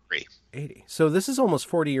in 83. 80. So this is almost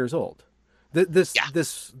 40 years old. This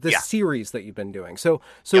series that you've been doing. So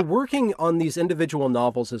working on these individual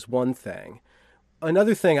novels is one thing.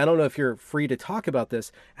 Another thing, I don't know if you're free to talk about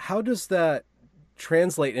this. How does that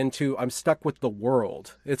translate into I'm stuck with the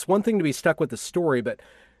world? It's one thing to be stuck with the story, but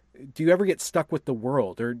do you ever get stuck with the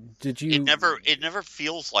world, or did you? It never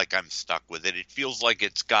feels like I'm stuck with it. It feels like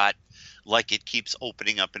it keeps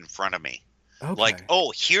opening up in front of me. Okay. Like,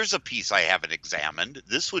 oh, here's a piece I haven't examined.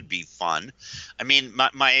 This would be fun. I mean,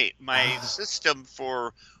 my system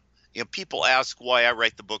for, people ask why I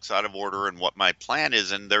write the books out of order and what my plan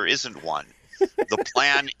is, and there isn't one. The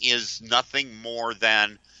plan is nothing more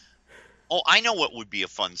than, Oh, I know what would be a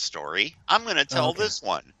fun story. I'm going to tell this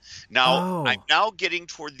one. Now, I'm now getting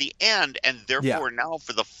toward the end, and therefore now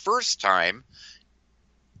for the first time,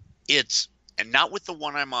 it's, and not with the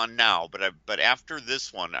one I'm on now, but after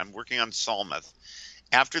this one, I'm working on Salmeth.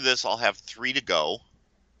 After this, I'll have 3 to go.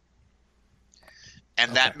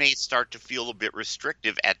 And that may start to feel a bit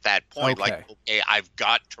restrictive at that point. Like, okay, I've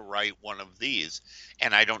got to write one of these.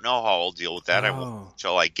 And I don't know how I'll deal with that. I won't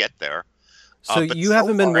until I get there. So you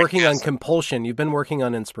haven't been working on compulsion. You've been working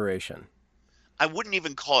on inspiration. I wouldn't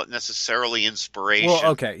even call it necessarily inspiration.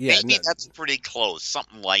 Well, okay, yeah. Maybe that's pretty close,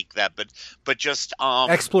 something like that. But just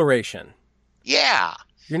exploration. Yeah.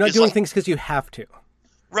 You're not doing things because you have to.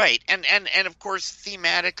 Right. And of course,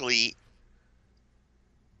 thematically,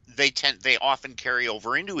 they often carry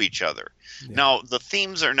over into each other. Yeah. Now, the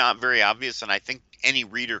themes are not very obvious, and I think any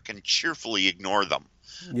reader can cheerfully ignore them.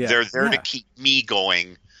 Yeah. They're there to keep me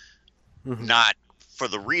going. Mm-hmm. Not for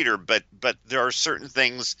the reader, but there are certain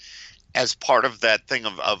things as part of that thing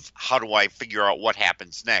of how do I figure out what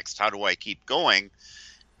happens next? How do I keep going?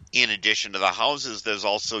 In addition to the houses, there's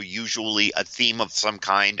also usually a theme of some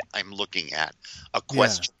kind I'm looking at, a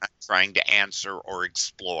question I'm trying to answer or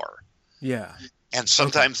explore. Yeah. And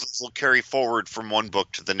sometimes this will carry forward from one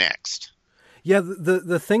book to the next. Yeah,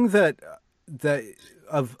 the thing that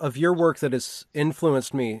of your work that has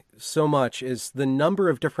influenced me so much is the number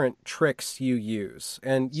of different tricks you use.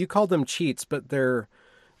 And you call them cheats, but they're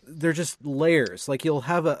just layers. Like you'll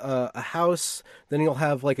have a house, then you'll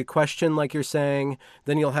have like a question, like you're saying,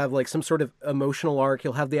 then you'll have like some sort of emotional arc,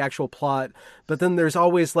 you'll have the actual plot, but then there's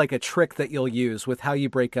always like a trick that you'll use with how you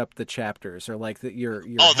break up the chapters or like that your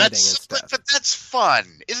heading and stuff. But that's fun.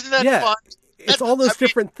 Isn't that fun? It's all those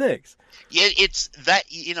different things. It's that,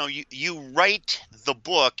 you write the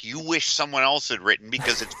book you wish someone else had written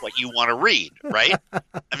because it's what you want to read, right?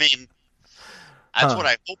 I mean, that's what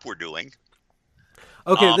I hope we're doing.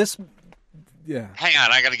 Okay, Hang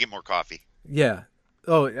on, I got to get more coffee. Yeah.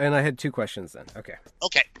 Oh, and I had 2 questions then. Okay.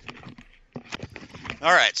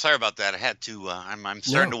 All right, sorry about that. I had to. I'm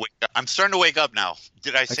starting to wake up. I'm starting to wake up now.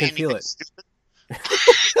 Did I say anything stupid?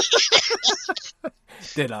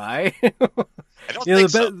 Did I? I don't think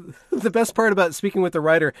so. The best part about speaking with the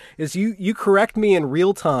writer is you correct me in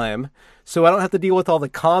real time, so I don't have to deal with all the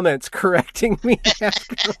comments correcting me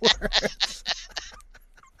afterwards.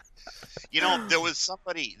 There was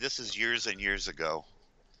somebody, this is years and years ago,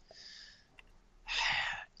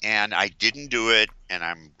 and I didn't do it, and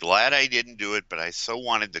I'm glad I didn't do it, but I so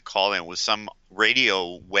wanted to call in with some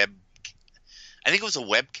radio web, I think it was a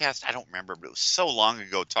webcast, I don't remember, but it was so long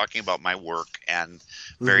ago, talking about my work and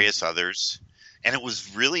various others, and it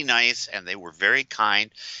was really nice, and they were very kind,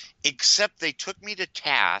 except they took me to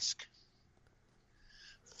task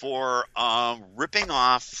for ripping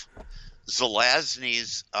off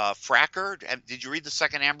Zelazny's Fracker. Did you read the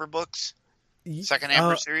Second Amber books? Second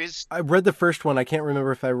Amber series? I read the first one. I can't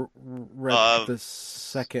remember if I read the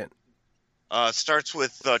second. Starts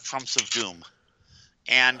with Trumps of Doom.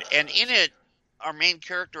 And in it, our main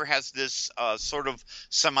character has this sort of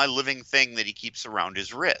semi-living thing that he keeps around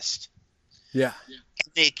his wrist. Yeah.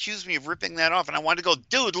 And they accused me of ripping that off, and I wanted to go,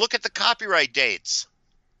 dude, look at the copyright dates.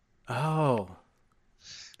 Oh.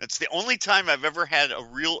 It's the only time I've ever had a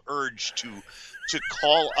real urge to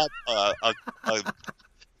call up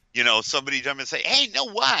somebody to and say, hey, no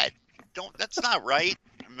what? That's not right.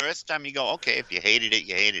 And the rest of the time you go, okay, if you hated it,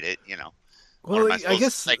 you hated it, Well, I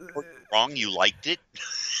guess wrong, you liked it.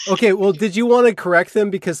 Okay, well, did you want to correct them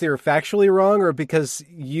because they were factually wrong, or because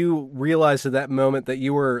you realized at that moment that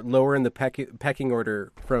you were lower in the pecking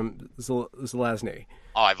order from Zelazny?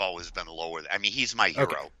 Oh, I've always been lower. I mean, he's my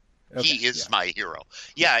hero. Okay, he is my hero.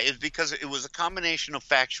 Yeah, it's because it was a combination of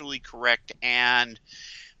factually correct and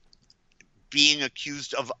being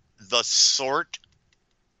accused of the sort.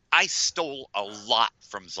 I stole a lot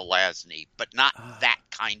from Zelazny, but not that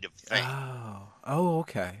kind of thing. Oh,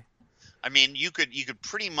 okay. I mean, you could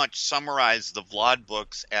pretty much summarize the Vlad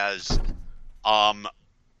books as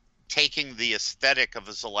taking the aesthetic of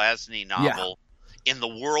a Zelazny novel in the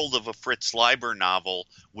world of a Fritz Leiber novel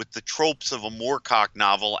with the tropes of a Moorcock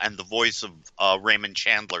novel and the voice of Raymond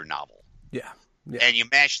Chandler novel. Yeah. And you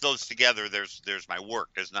mash those together, there's my work.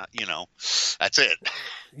 There's not, that's it.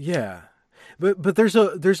 Yeah. But there's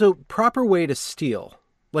a proper way to steal.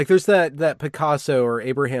 Like there's that Picasso or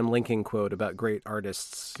Abraham Lincoln quote about great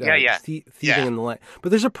artists thieving in the light. But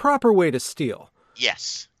there's a proper way to steal.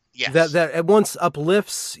 Yes. That at once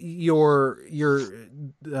uplifts your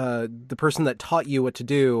the person that taught you what to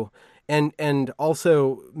do, and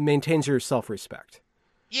also maintains your self-respect.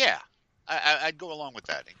 Yeah, I'd go along with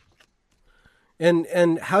that.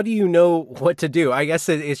 And how do you know what to do? I guess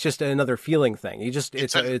it's just another feeling thing.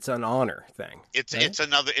 It's an honor thing.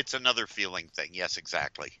 It's another feeling thing. Yes,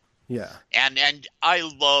 exactly. Yeah. And I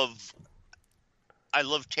love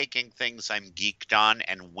taking things I'm geeked on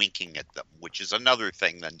and winking at them, which is another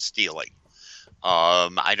thing than stealing.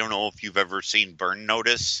 I don't know if you've ever seen Burn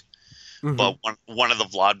Notice, but one of the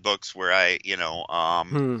Vlad books where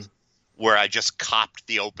where I just copped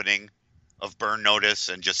the opening of Burn Notice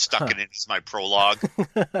and just stuck it in as my prologue,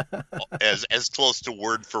 as close to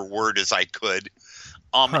word for word as I could.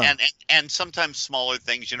 And sometimes smaller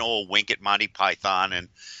things, a wink at Monty Python, and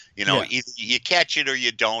either you catch it or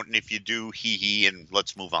you don't, and if you do, hee, and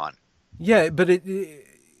let's move on. Yeah, but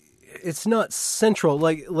it's not central.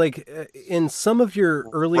 Like in some of your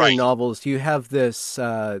earlier novels, you have this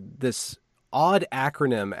this odd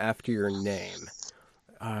acronym after your name,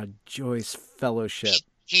 Joyce Fellowship.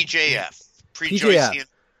 PJF,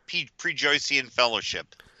 Pre-Joycean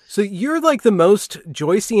Fellowship. So you're like the most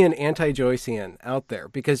Joycean, anti-Joycean out there,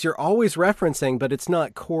 because you're always referencing, but it's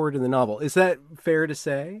not core to the novel. Is that fair to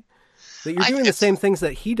say? That you're doing the same things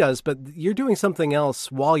that he does, but you're doing something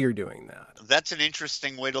else while you're doing that. That's an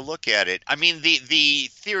interesting way to look at it. I mean, the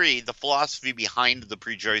theory, the philosophy behind the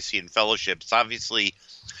Pre-Joycean Fellowship is obviously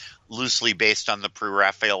loosely based on the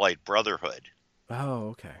Pre-Raphaelite Brotherhood. Oh,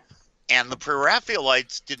 okay. And the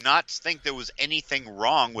Pre-Raphaelites did not think there was anything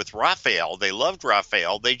wrong with Raphael. They loved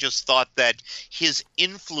Raphael. They just thought that his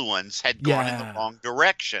influence had gone in the wrong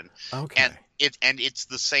direction. Okay. And it's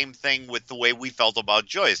the same thing with the way we felt about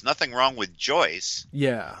Joyce. Nothing wrong with Joyce.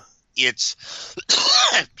 Yeah. It's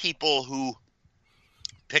people who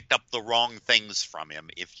picked up the wrong things from him,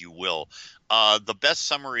 if you will. The best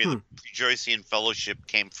summary of the Pre-Joycean Fellowship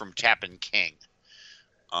came from Tappan King.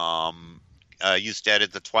 Used to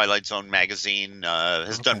edit the Twilight Zone magazine,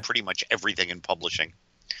 has done pretty much everything in publishing.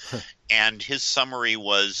 And his summary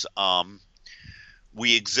was,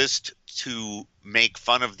 we exist to make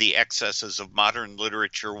fun of the excesses of modern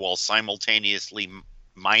literature while simultaneously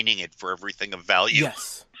mining it for everything of value.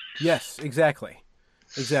 Yes, exactly.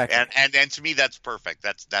 And to me, that's perfect.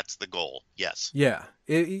 That's the goal. Yes. Yeah.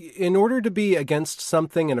 In order to be against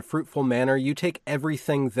something in a fruitful manner, you take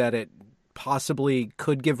everything that it possibly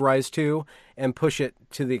could give rise to and push it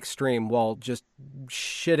to the extreme while just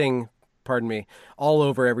shitting, pardon me, all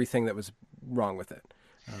over everything that was wrong with it.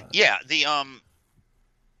 The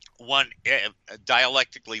one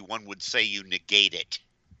dialectically, one would say you negate it.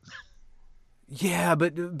 Yeah,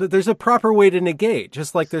 but there's a proper way to negate,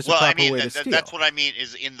 just like there's a proper way to steal. That's what I mean,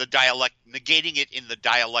 is in the negating it in the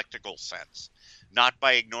dialectical sense, not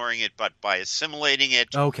by ignoring it, but by assimilating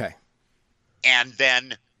it. Okay. And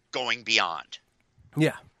then going beyond.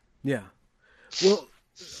 Yeah. Well,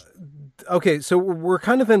 okay, so we're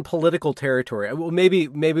kind of in political territory. Well, maybe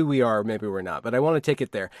we are, maybe we're not, but I want to take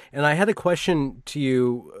it there. And I had a question to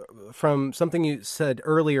you from something you said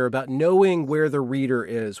earlier about knowing where the reader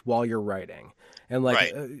is while you're writing.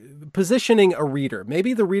 And positioning a reader.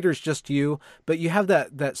 Maybe the reader's just you, but you have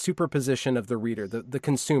that superposition of the reader, the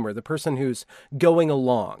consumer, the person who's going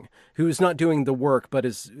along, who's not doing the work, but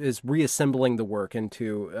is reassembling the work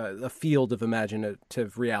into a field of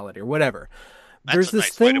imaginative reality or whatever. That's a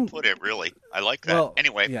nice way to put it, really. I like that. Well,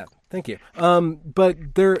 anyway. Yeah, thank you.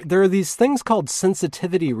 But there are these things called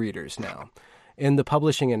sensitivity readers now in the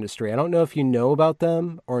publishing industry. I don't know if you know about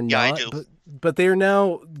them or not. Yeah, I do. But they are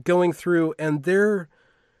now going through, and they're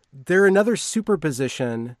another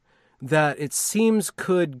superposition that it seems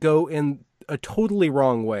could go in a totally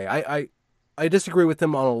wrong way. I disagree with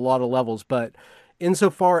them on a lot of levels, but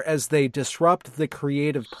insofar as they disrupt the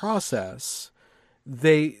creative process,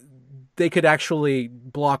 they could actually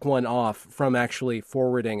block one off from actually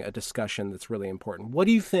forwarding a discussion that's really important. What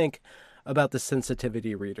do you think about the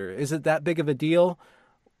sensitivity reader? Is it that big of a deal,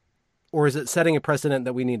 or is it setting a precedent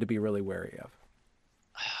that we need to be really wary of?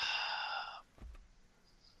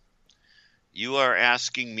 You are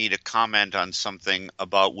asking me to comment on something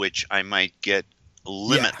about which I might get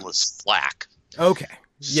limitless flack. Okay.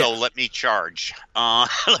 So let me charge.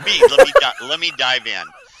 Let me dive in.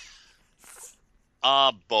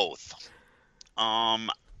 Both. I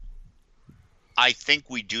think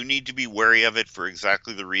we do need to be wary of it for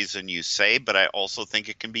exactly the reason you say, but I also think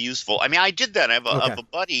it can be useful. I mean, I did that. I have a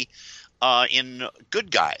buddy in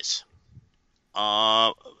Good Guys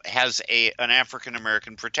has an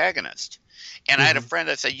African-American protagonist. And I had a friend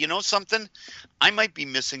that said, you know something? I might be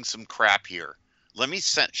missing some crap here. Let me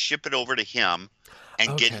ship it over to him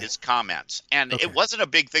and get his comments. And it wasn't a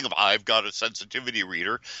big thing of, I've got a sensitivity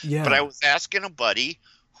reader. Yeah. But I was asking a buddy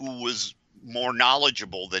who was more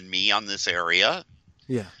knowledgeable than me on this area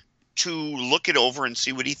to look it over and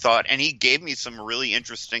see what he thought, and he gave me some really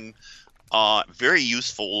interesting, very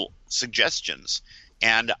useful suggestions,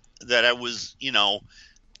 and that I was,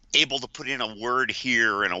 able to put in a word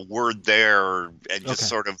here and a word there, and just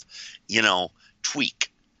sort of,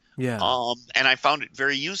 tweak. Yeah. And I found it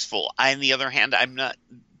very useful. On the other hand, I'm not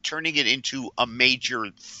turning it into a major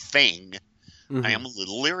thing. Mm-hmm. I am a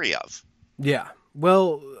little leery of. Yeah.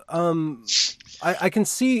 Well, I can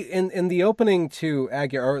see in the opening to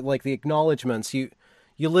Aguirre, or like the acknowledgments, you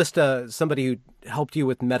list somebody who helped you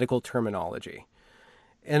with medical terminology.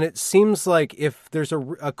 And it seems like if there's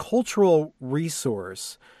a cultural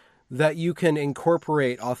resource that you can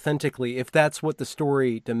incorporate authentically, if that's what the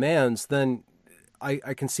story demands, then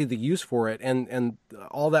I can see the use for it and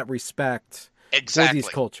all that respect for these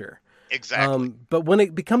culture. Exactly. But when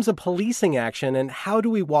it becomes a policing action, and how do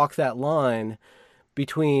we walk that line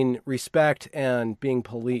between respect and being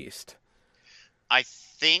policed? I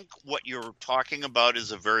think what you're talking about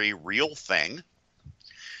is a very real thing.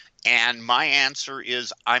 And my answer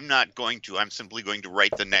is I'm simply going to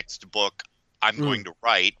write the next book I'm going to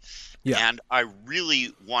write. Yeah. And I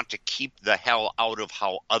really want to keep the hell out of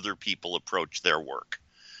how other people approach their work.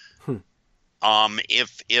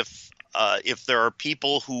 If there are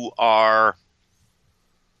people who are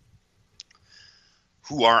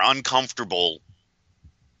uncomfortable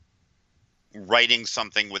writing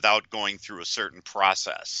something without going through a certain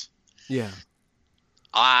process,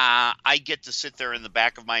 I get to sit there in the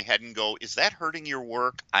back of my head and go, is that hurting your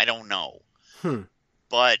work? I don't know.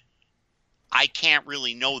 But I can't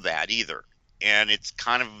really know that either. And it's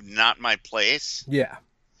kind of not my place. Yeah.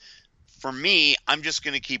 For me, I'm just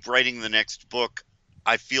going to keep writing the next book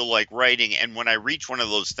I feel like writing. And when I reach one of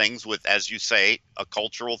those things with, as you say, a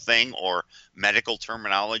cultural thing or medical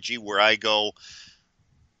terminology where I go,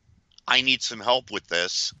 I need some help with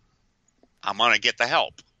this, I'm going to get the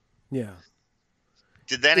help. Yeah.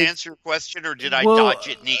 Did that answer your question, or did I dodge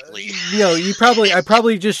it neatly? I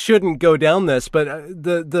probably just shouldn't go down this, but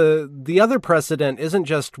the other precedent isn't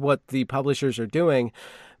just what the publishers are doing,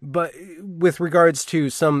 but with regards to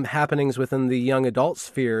some happenings within the young adult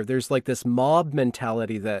sphere, there's like this mob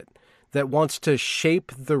mentality that wants to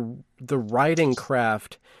shape the writing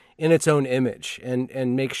craft in its own image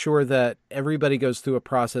and make sure that everybody goes through a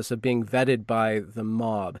process of being vetted by the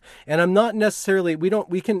mob. And I'm not necessarily,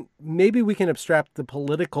 we can abstract the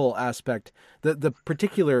political aspect, the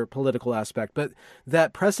particular political aspect, but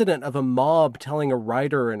that precedent of a mob telling a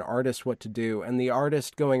writer or an artist what to do, and the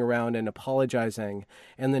artist going around and apologizing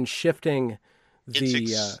and then shifting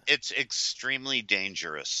it's extremely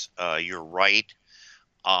dangerous. You're right.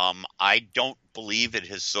 I don't believe it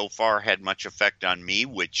has so far had much effect on me,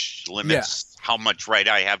 which limits how much right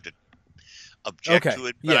I have to object to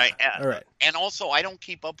it. But all right. And also I don't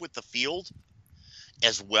keep up with the field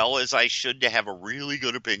as well as I should to have a really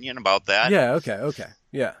good opinion about that. Yeah. Okay.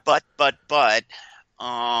 Yeah. But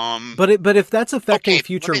if that's affecting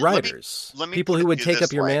future writers, people who would take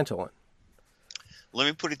up your mantle. Let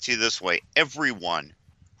me put it to you this way. Everyone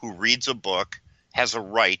who reads a book has a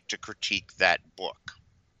right to critique that book.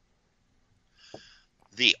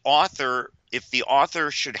 If the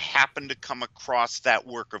author should happen to come across that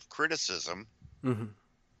work of criticism,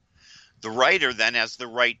 the writer then has the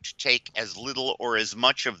right to take as little or as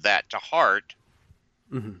much of that to heart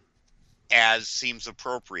as seems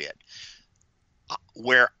appropriate.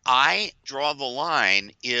 Where I draw the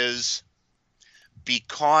line is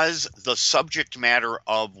because the subject matter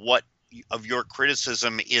of your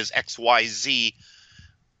criticism is XYZ,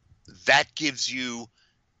 that gives you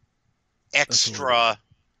extra.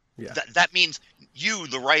 That means you,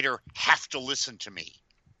 the writer, have to listen to me.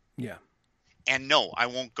 Yeah. And no, I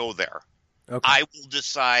won't go there. Okay. I will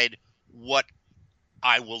decide what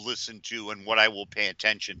I will listen to and what I will pay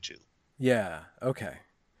attention to. Yeah. Okay.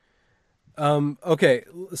 Okay.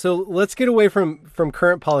 So let's get away from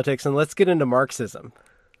current politics and let's get into Marxism.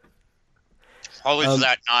 How is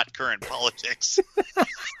that not current politics?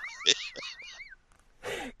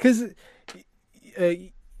 Because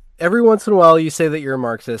every once in a while you say that you're a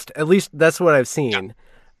Marxist. At least that's what I've seen.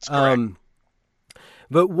 Yeah,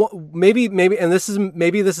 but maybe, and this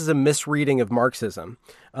is a misreading of Marxism.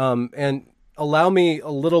 And allow me a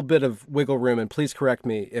little bit of wiggle room, and please correct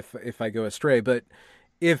me if I go astray. But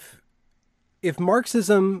if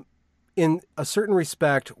Marxism, in a certain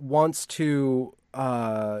respect, wants to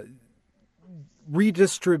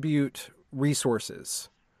redistribute resources,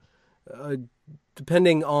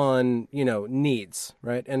 depending on needs,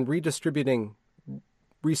 right, and redistributing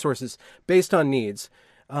resources based on needs,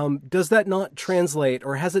 does that not translate,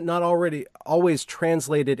 or has it not already always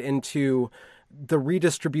translated into the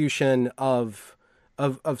redistribution of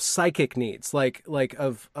of psychic needs, like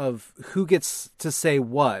of who gets to say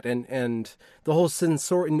what, and the whole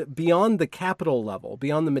beyond the capital level,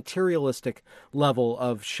 beyond the materialistic level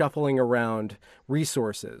of shuffling around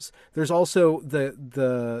resources. There's also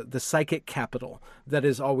the psychic capital that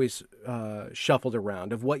is always shuffled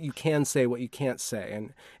around, of what you can say, what you can't say,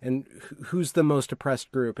 and who's the most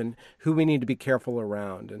oppressed group, and who we need to be careful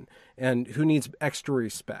around, and who needs extra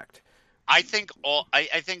respect. I think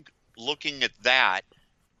looking at that,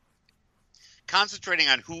 concentrating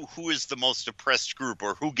on who is the most oppressed group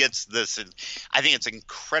or who gets this, and I think it's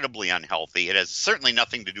incredibly unhealthy. It has certainly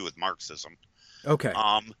nothing to do with Marxism. Okay.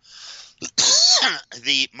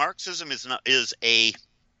 The Marxism is a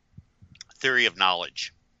theory of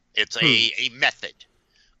knowledge. It's a method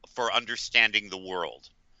for understanding the world.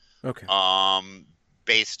 Okay.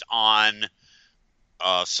 Based on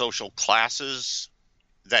social classes.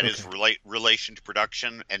 That is relation to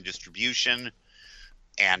production and distribution,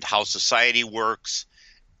 and how society works,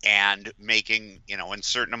 and making a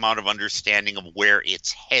certain amount of understanding of where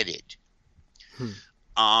it's headed.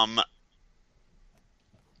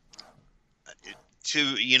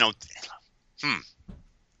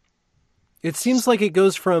 It seems like it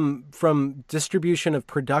goes from distribution of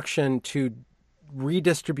production to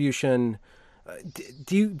redistribution.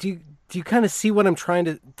 Do you kind of see what I'm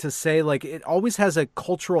trying to say? Like, it always has a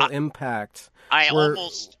cultural impact. I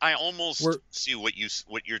almost see what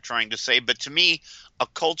you're trying to say, but to me, a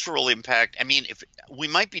cultural impact. I mean, if we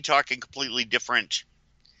might be talking completely different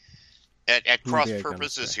at cross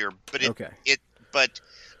purposes here, but but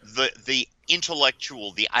the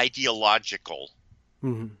intellectual, the ideological,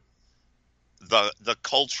 the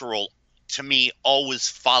cultural, to me, always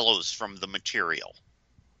follows from the material.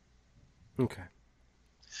 Okay.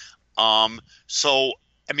 So,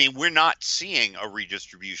 I mean, we're not seeing a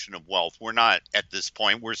redistribution of wealth. We're not at this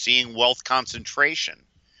point. We're seeing wealth concentration.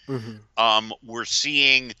 We're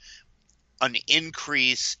seeing an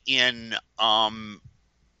increase in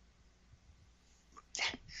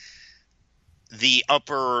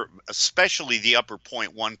especially the upper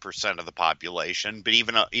 0.1% of the population, but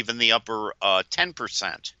even the upper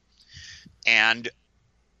 10%, and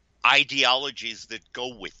ideologies that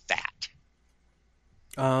go with that.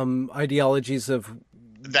 Ideologies of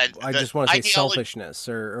that I just want to say selfishness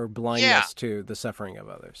or blindness to the suffering of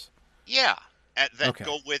others. Yeah,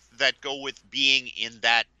 go with being in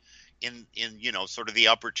that in sort of the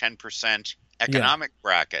upper 10% economic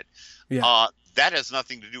bracket. Yeah. That has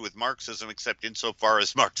nothing to do with Marxism, except insofar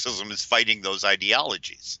as Marxism is fighting those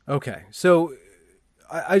ideologies. Okay, so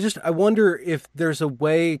I wonder if there's a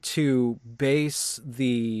way to base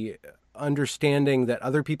the understanding that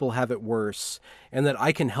other people have it worse and that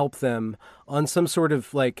I can help them on some sort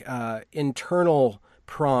of like internal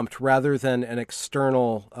prompt rather than an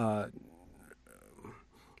external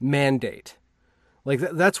mandate. Like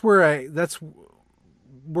that's where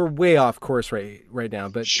we're way off course right now,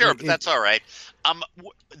 but sure, but that's all right.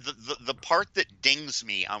 The part that dings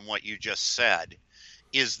me on what you just said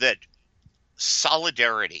is that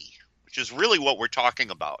solidarity, which is really what we're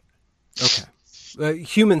talking about. Okay.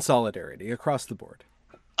 Human solidarity across the board.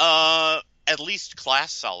 At least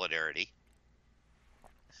class solidarity.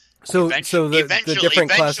 So the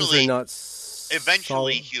different classes are not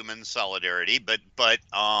eventually human solidarity, but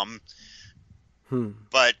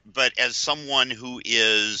as someone who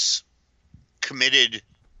is committed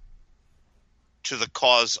to the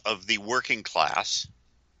cause of the working class,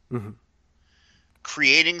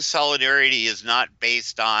 creating solidarity is not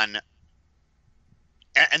based on.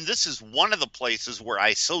 And this is one of the places where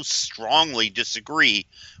I so strongly disagree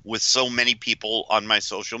with so many people on my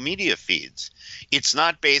social media feeds. It's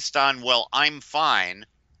not based on, well, I'm fine,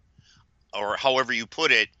 or however you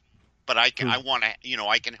put it, but I can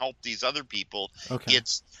help these other people. Okay.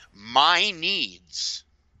 It's my needs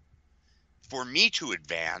for me to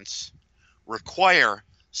advance require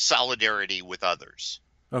solidarity with others.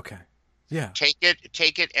 Okay. Yeah. Take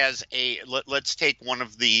it as let's take one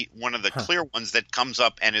of the clear ones that comes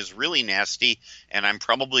up and is really nasty, and I'm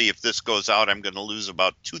probably, if this goes out, I'm going to lose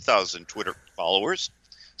about 2,000 Twitter followers.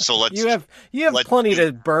 So let's you have plenty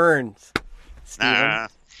to burn, Stephen.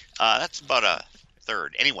 That's about a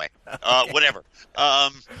third. Anyway, whatever.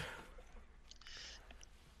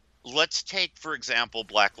 Let's take, for example,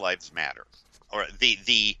 Black Lives Matter, or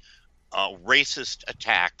the racist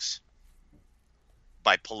attacks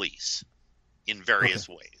by police in various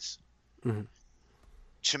ways.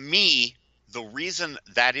 To me, the reason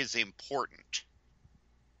that is important,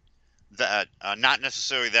 that not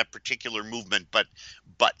necessarily that particular movement, but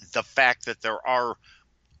the fact that there are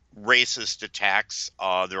racist attacks,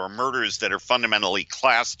 there are murders that are fundamentally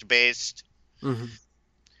class-based,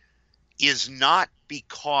 is not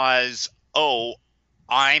because, oh,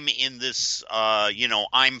 I'm in this,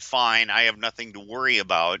 I'm fine, I have nothing to worry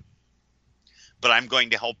about, but I'm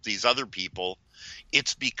going to help these other people.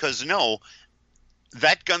 It's because, no,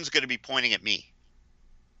 that gun's going to be pointing at me.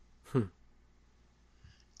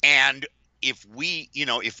 And if we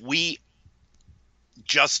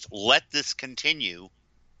just let this continue,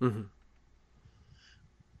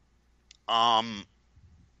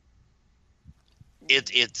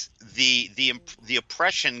 it's the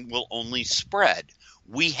oppression will only spread.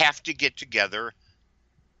 We have to get together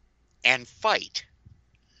and fight.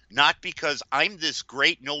 Not because I'm this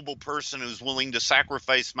great noble person who's willing to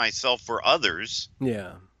sacrifice myself for others.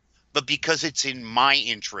 Yeah. But because it's in my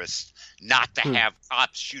interest not to have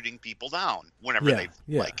cops shooting people down whenever they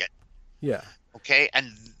like it. Yeah. Okay?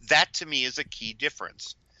 And that to me is a key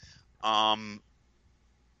difference. How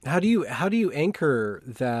do you anchor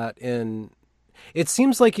that in? It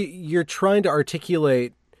seems like you're trying to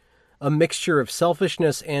articulate a mixture of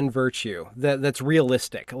selfishness and virtue that's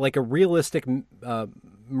realistic, like a realistic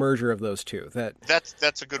merger of those two.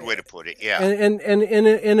 That's a good way to put it. Yeah. And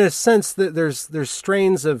in a sense that there's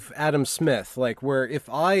strains of Adam Smith, like where if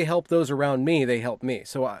I help those around me, they help me.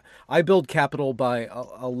 So I build capital by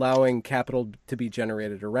allowing capital to be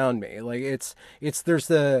generated around me. Like there's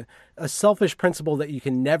a selfish principle that you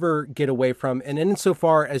can never get away from. And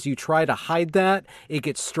insofar as you try to hide that, it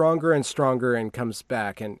gets stronger and stronger and comes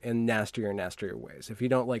back in nastier and nastier ways. If you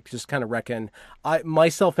don't just kind of reckon my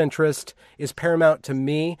self-interest is paramount to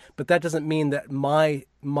me, but that doesn't mean that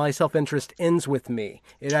my self-interest ends with me.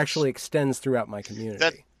 It actually extends throughout my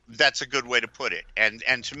community. That's a good way to put it. And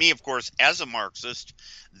to me, of course, as a Marxist,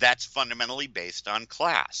 that's fundamentally based on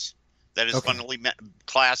class. That is fundamentally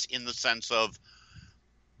class in the sense of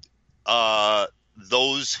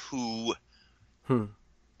those who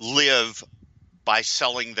live by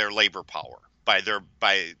selling their labor power, by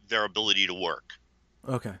their ability to work.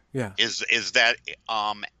 Okay. Yeah. Is that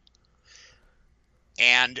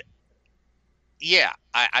and yeah,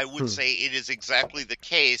 I would say it is exactly the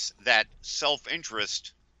case that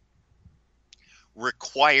self-interest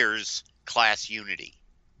requires class unity.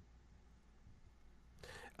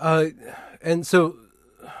 And so,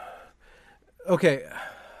 okay.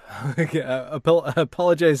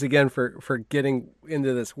 Apologize again for getting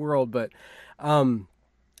into this world, but to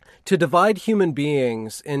divide human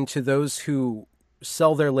beings into those who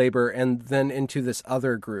sell their labor and then into this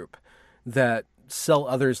other group that sell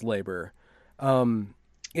others' labor,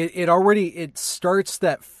 it starts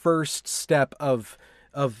that first step of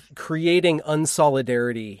creating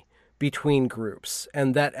unsolidarity between groups,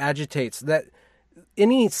 and that agitates that.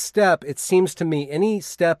 Any step, it seems to me, any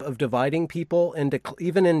step of dividing people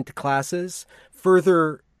even into classes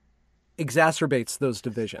further exacerbates those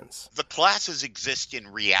divisions. The classes exist in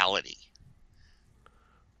reality.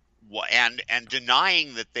 And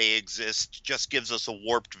denying that they exist just gives us a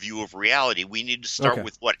warped view of reality. We need to start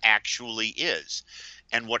with what actually is.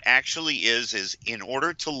 And what actually is in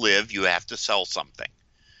order to live, you have to sell something.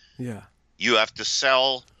 Yeah. You have to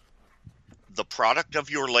sell the product of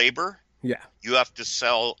your labor. Yeah. You have to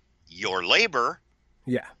sell your labor.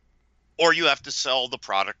 Yeah. Or you have to sell the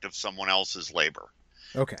product of someone else's labor.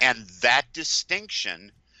 Okay. And that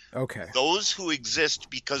distinction, those who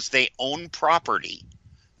exist because they own property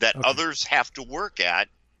that others have to work at,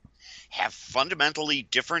 have fundamentally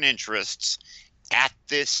different interests at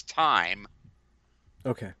this time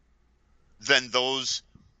than those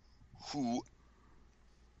who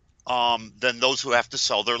have to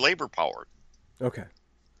sell their labor power. Okay.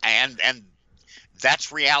 And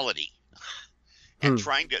that's reality. And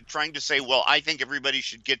trying to say, well, I think everybody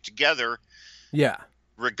should get together,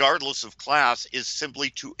 regardless of class, is simply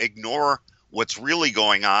to ignore what's really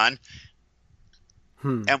going on.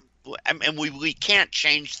 And we can't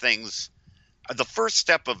change things. The first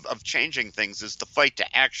step of changing things is the fight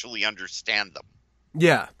to actually understand them.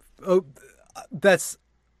 Yeah. Oh, that's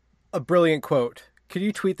a brilliant quote. Could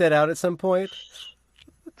you tweet that out at some point?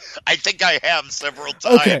 I think I have several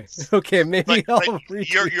times. Okay. Maybe I'll read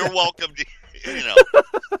you're welcome to,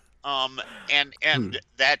 and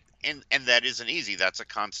that isn't easy. That's a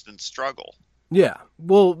constant struggle. Yeah.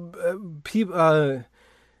 Well,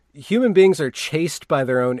 human beings are chased by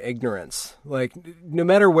their own ignorance. Like, no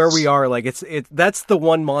matter where we are, like that's the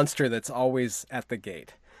one monster that's always at the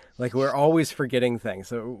gate. Like, we're always forgetting things.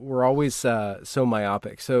 So we're always so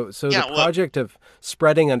myopic. So the project of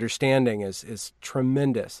spreading understanding is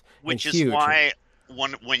tremendous, which is huge. Why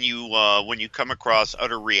when you come across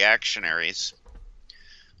utter reactionaries,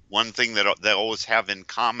 one thing that they always have in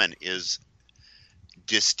common is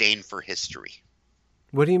disdain for history.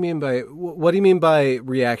 What do you mean by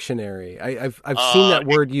reactionary? I've seen that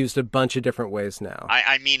word used a bunch of different ways now.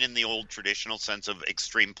 I mean in the old traditional sense of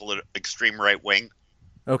extreme right wing.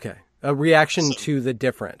 Okay, a reaction to the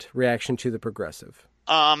different, reaction to the progressive.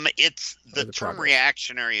 It's the term progress.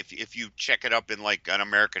 Reactionary. If you check it up in like an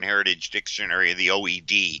American Heritage Dictionary, the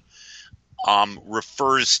OED,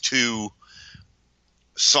 refers to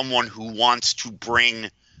someone who wants to bring.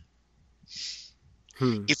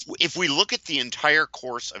 If we look at the entire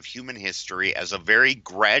course of human history as a very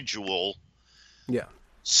gradual,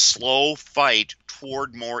 slow fight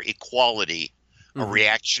toward more equality, a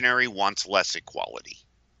reactionary wants less equality.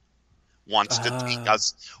 Wants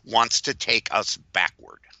to take us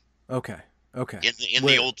backward. Okay. In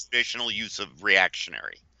the old traditional use of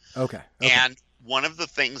reactionary. Okay. And one of the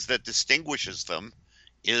things that distinguishes them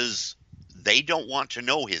is they don't want to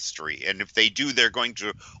know history, and if they do, they're going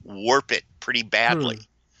to warp it pretty badly.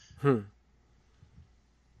 And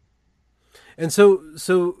so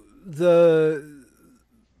the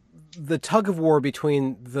tug of war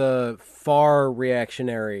between the far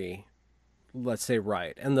reactionary, let's say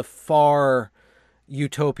right, and the far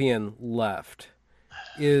utopian left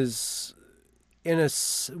is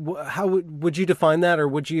how would you define that, or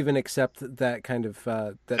would you even accept that kind of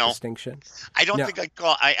distinction? I don't think I'd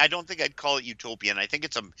call it utopian. I think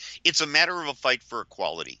it's a matter of a fight for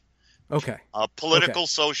equality. Okay. Political,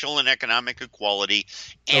 social, and economic equality,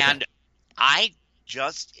 and I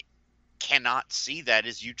just cannot see that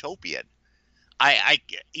as utopian.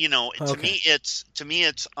 To me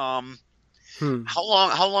it's how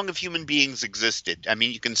long have human beings existed? I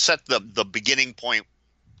mean, you can set the beginning point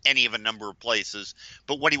any of a number of places,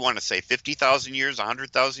 but what do you want to say? 50,000 years,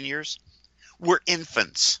 100,000 years? We're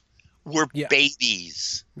infants. We're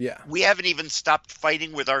babies. Yeah. We haven't even stopped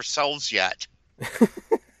fighting with ourselves yet.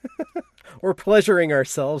 Or pleasuring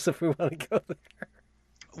ourselves, if we want to go there.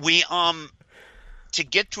 We to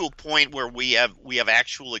get to a point where we have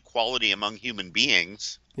actual equality among human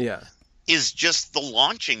beings. Yeah. Is just the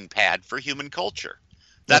launching pad for human culture.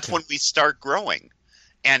 That's when we start growing.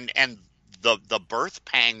 And the birth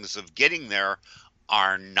pangs of getting there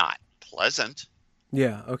are not pleasant.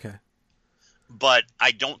 Yeah, okay. But I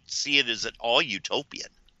don't see it as at all utopian.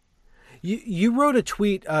 You wrote a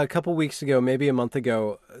tweet a couple weeks ago, maybe a month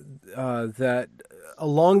ago, that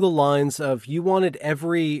along the lines of you wanted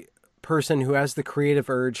every person who has the creative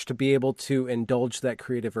urge to be able to indulge that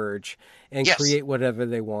creative urge and create whatever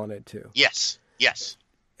they wanted to. Yes.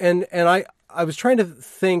 And I was trying to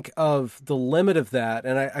think of the limit of that,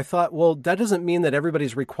 and I thought, well, that doesn't mean that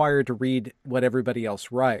everybody's required to read what everybody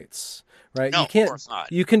else writes, right? No, you can't, of course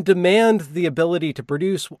not. You can demand the ability to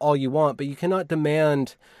produce all you want, but you cannot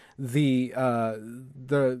demand the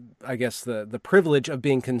privilege of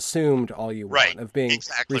being consumed all you want, of being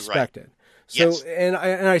respected. Right. So, yes. and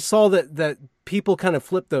I saw that people kind of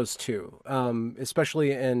flip those two,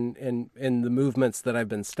 especially in the movements that I've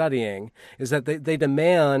been studying, is that they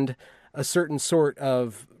demand a certain sort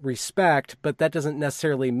of respect, but that doesn't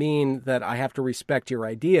necessarily mean that I have to respect your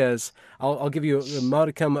ideas. I'll give you a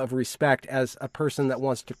modicum of respect as a person that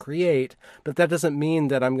wants to create, but that doesn't mean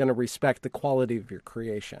that I'm going to respect the quality of your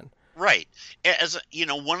creation. Right. As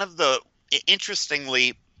one of the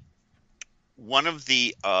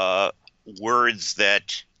words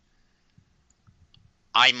that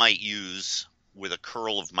I might use with a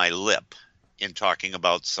curl of my lip in talking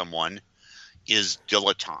about someone is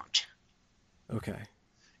dilettante. Okay.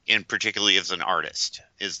 And particularly as an artist,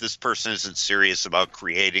 is this person isn't serious about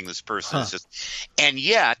creating. This person is just, and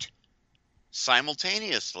yet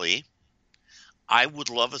simultaneously, I would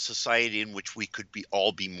love a society in which we could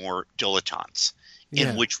all be more dilettantes,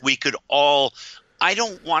 in which we could all. I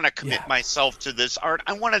don't want to commit myself to this art.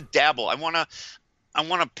 I want to dabble. I want to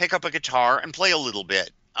pick up a guitar and play a little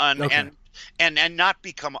bit, and not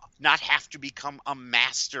have to become a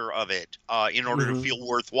master of it in order to feel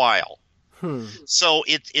worthwhile. So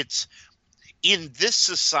it's in this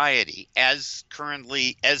society as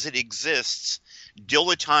it exists,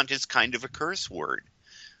 dilettante is kind of a curse word.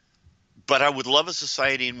 But I would love a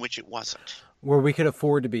society in which it wasn't, where we could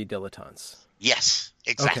afford to be dilettantes. Yes,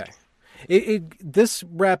 exactly. Okay. This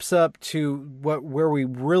wraps up to where we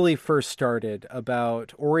really first started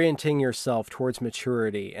about orienting yourself towards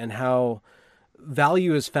maturity and how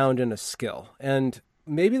value is found in a skill. And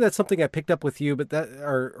maybe that's something I picked up with you, but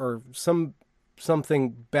or something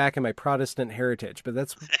back in my Protestant heritage. But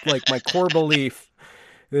that's like my core belief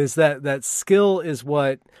is that skill is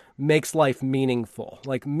what makes life meaningful.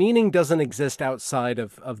 Like meaning doesn't exist outside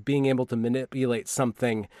of being able to manipulate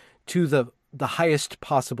something to the highest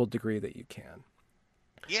possible degree that you can.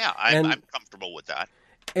 Yeah, I'm comfortable with that.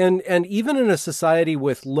 And even in a society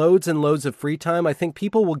with loads and loads of free time, I think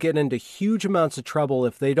people will get into huge amounts of trouble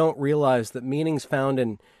if they don't realize that meaning's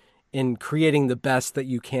found in creating the best that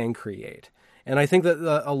you can create. And I think that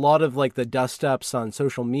a lot of like the dust ups on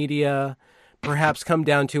social media perhaps come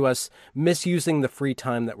down to us misusing the free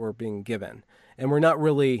time that we're being given. And we're not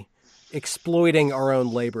really exploiting our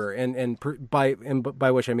own labor and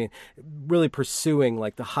by which I mean really pursuing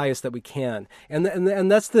like the highest that we can. And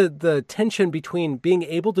that's the tension between being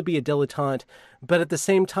able to be a dilettante, but at the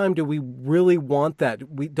same time, do we really want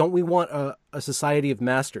that? Don't we want a society of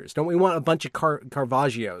masters? Don't we want a bunch of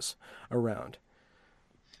Caravaggio's around?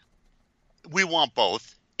 We want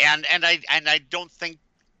both. And I don't think,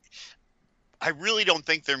 I really don't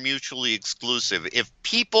think they're mutually exclusive. If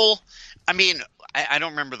people, I mean, I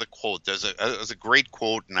don't remember the quote. There's a great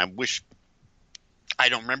quote, and I wish I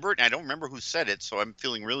don't remember it. And I don't remember who said it, so I'm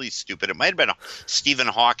feeling really stupid. It might have been Stephen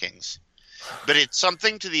Hawking's, but it's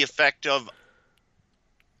something to the effect of,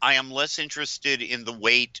 "I am less interested in the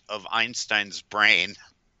weight of Einstein's brain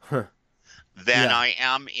than I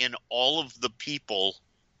am in all of the people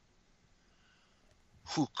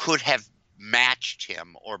who could have matched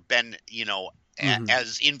him or been,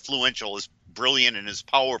 as influential, as brilliant, and as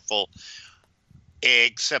powerful."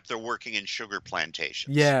 Except they're working in sugar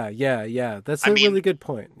plantations. Yeah. That's a really good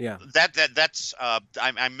point. Yeah. That's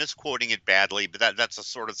I'm misquoting it badly, but that's a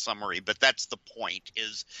sort of summary. But that's the point.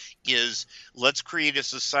 Is let's create a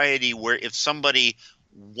society where if somebody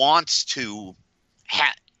wants to,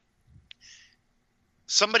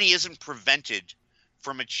 somebody isn't prevented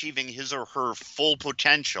from achieving his or her full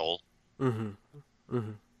potential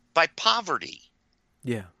by poverty.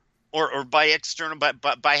 Yeah. Or by external,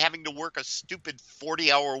 by having to work a stupid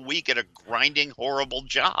 40-hour week at a grinding, horrible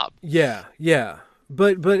job. Yeah.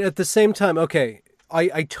 But at the same time, okay,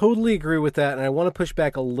 I totally agree with that, and I want to push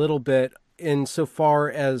back a little bit insofar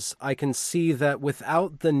as I can see that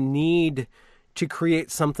without the need to create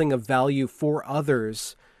something of value for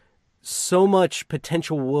others, so much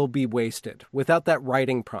potential will be wasted without that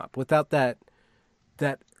writing prompt, without that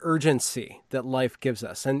urgency that life gives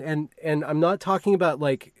us. And I'm not talking about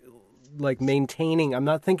like maintaining. I'm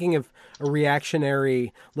not thinking of a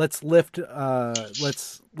reactionary, let's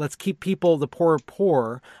keep people, the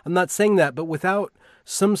poor. I'm not saying that, but without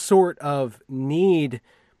some sort of need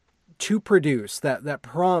to produce that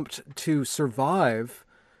prompt to survive,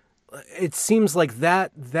 it seems like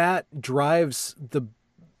that drives the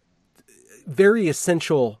very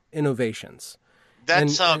essential innovations.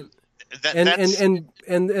 That's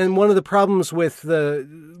And one of the problems with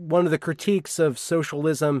one of the critiques of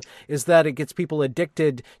socialism is that it gets people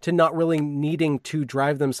addicted to not really needing to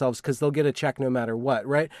drive themselves because they'll get a check no matter what,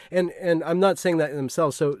 right? And I'm not saying that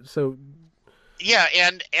themselves. So yeah,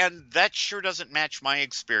 and that sure doesn't match my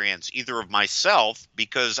experience either of myself,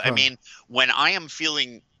 because I mean, when I am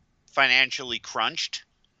feeling financially crunched,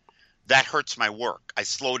 that hurts my work. I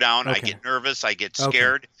slow down. Okay. I get nervous. I get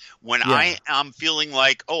scared. Okay. When I am feeling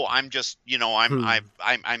like, oh, I'm just,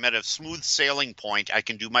 I'm at a smooth sailing point, I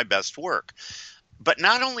can do my best work. But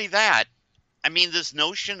not only that, I mean, this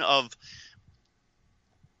notion of,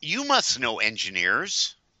 you must know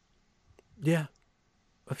engineers. Yeah,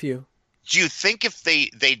 a few. Do you think if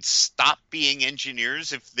they'd stop being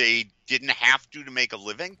engineers if they didn't have to make a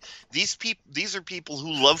living? These are people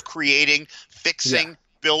who love creating, fixing,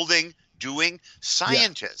 building, doing.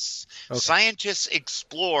 Scientists. Yeah. Okay. Scientists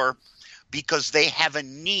explore because they have a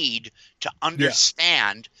need to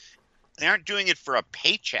understand. They aren't doing it for a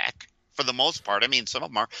paycheck for the most part. I mean, some of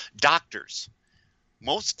them are. Doctors.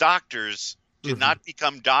 Most doctors did not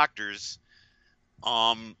become doctors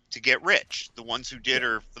to get rich. The ones who did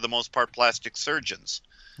are, for the most part, plastic surgeons.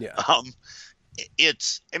 Yeah. I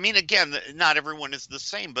mean, again, not everyone is the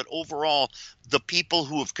same, but overall, the people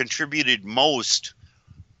who have contributed most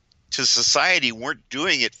to society weren't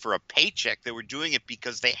doing it for a paycheck. They were doing it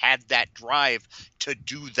because they had that drive to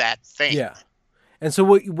do that thing. Yeah. And so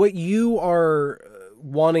what you are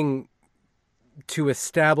wanting to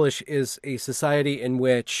establish is a society in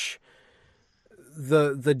which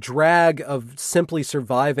the drag of simply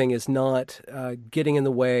surviving is not getting in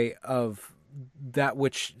the way of that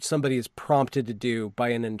which somebody is prompted to do by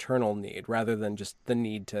an internal need, rather than just the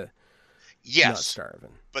need to not starve.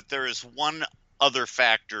 But there is one other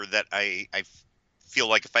factor that I feel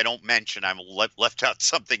like if I don't mention, I'm left out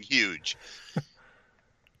something huge.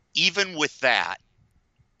 Even with that,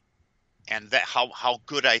 and that how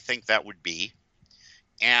good I think that would be,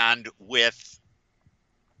 and with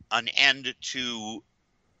an end to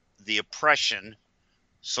the oppression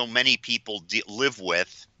so many people live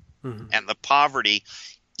with, and the poverty,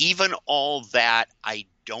 even all that, I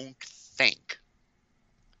don't think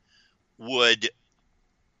would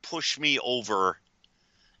push me over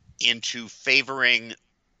into favoring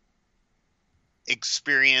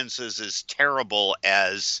experiences as terrible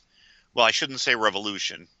as, well, I shouldn't say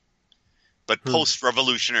revolution, but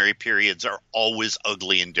post-revolutionary periods are always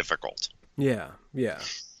ugly and difficult. Yeah, yeah.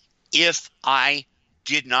 If I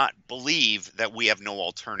did not believe that we have no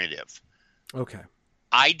alternative. Okay.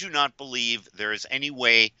 I do not believe there is any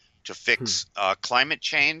way to fix climate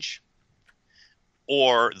change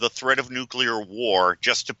or the threat of nuclear war,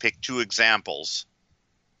 just to pick two examples,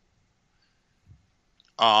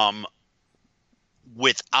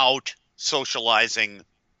 without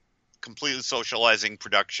completely socializing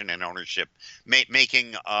production and ownership,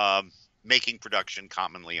 making production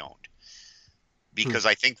commonly owned. Because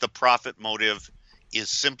I think the profit motive is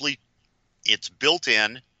simply, it's built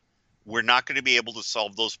in. We're not going to be able to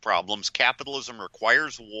solve those problems. Capitalism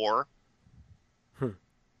requires war.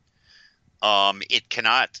 It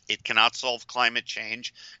cannot solve climate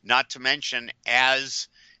change. Not to mention, as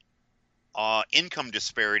income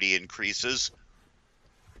disparity increases,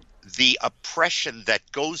 the oppression that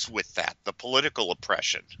goes with that, the political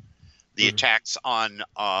oppression, the attacks on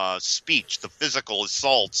speech, the physical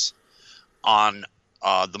assaults on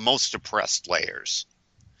the most oppressed layers,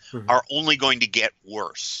 are only going to get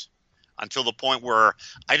worse, until the point where,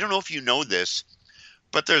 I don't know if you know this,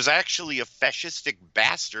 but there's actually a fascistic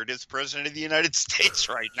bastard as president of the United States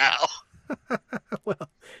right now. Well,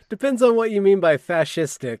 depends on what you mean by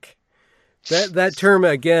fascistic. That term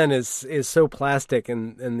again is so plastic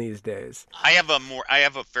in these days. I have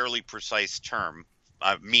a fairly precise term,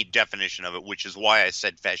 definition of it, which is why I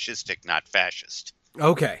said fascistic, not fascist.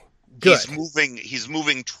 Okay. Good. He's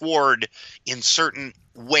moving toward, in certain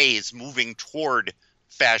ways,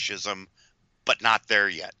 fascism, but not there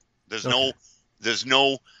yet. The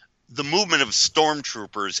movement of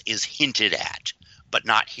stormtroopers is hinted at, but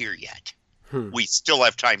not here yet. We still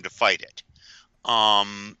have time to fight it.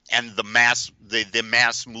 And the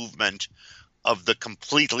mass movement of the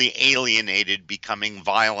completely alienated becoming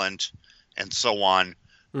violent and so on,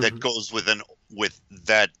 that goes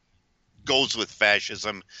with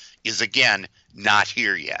fascism, is again not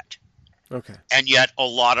here yet. Okay. And yet a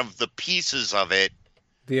lot of the pieces of it,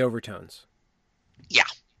 the overtones. Yeah.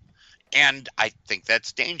 And I think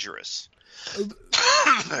that's dangerous.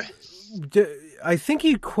 I think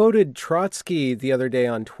you quoted Trotsky the other day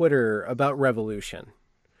on Twitter about revolution.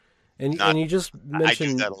 And you just mentioned... I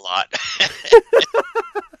do that a lot.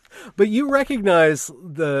 But you recognize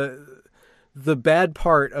the bad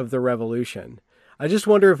part of the revolution. I just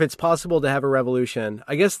wonder if it's possible to have a revolution.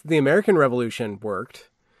 I guess the American Revolution worked,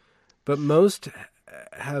 but most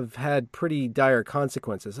have had pretty dire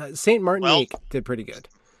consequences. St. Martinique did pretty good.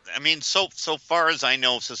 I mean, so far as I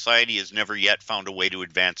know, society has never yet found a way to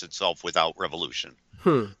advance itself without revolution.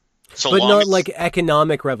 But not like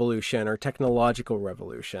economic revolution or technological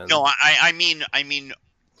revolution. No, I mean,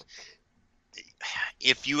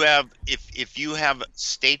 if you have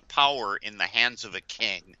state power in the hands of a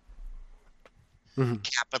king,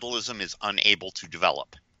 capitalism is unable to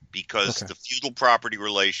develop, because the feudal property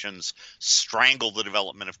relations strangle the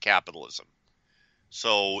development of capitalism.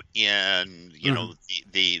 So the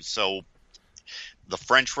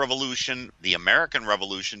French Revolution, the American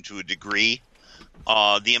Revolution to a degree,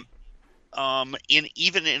 even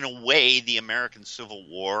in a way, the American Civil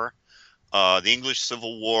War, the English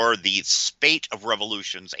Civil War, the spate of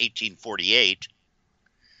revolutions, 1848,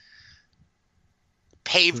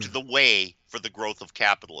 paved the way for the growth of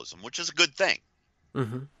capitalism, which is a good thing.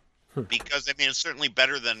 Because, I mean, it's certainly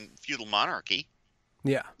better than feudal monarchy.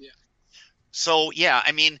 Yeah. So, yeah,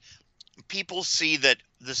 I mean, people see that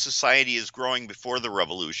the society is growing before the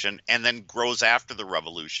revolution and then grows after the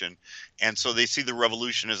revolution. And so they see the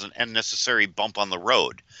revolution as an unnecessary bump on the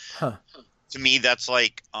road. To me, that's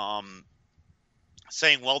like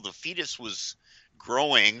saying, well, the fetus was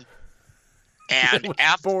growing and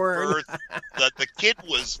after birth, the kid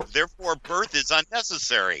was, therefore birth is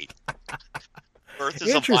unnecessary. Birth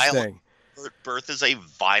is a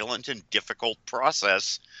violent and difficult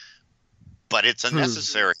process, but it's a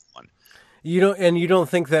necessary one. You don't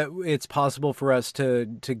think that it's possible for us to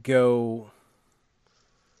go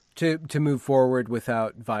to move forward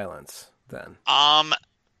without violence then?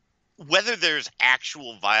 Whether there's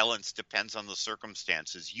actual violence depends on the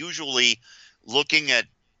circumstances. Usually, looking at,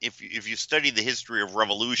 if you study the history of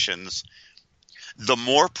revolutions, the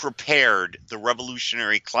more prepared the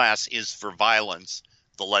revolutionary class is for violence,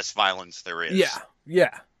 the less violence there is.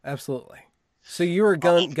 Yeah, absolutely. So you're a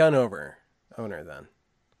gun owner then?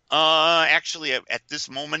 Actually, at this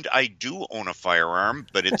moment, I do own a firearm,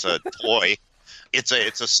 but it's a toy. It's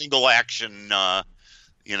a single action,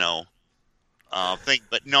 thing.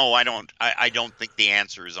 But no, I don't. I don't think the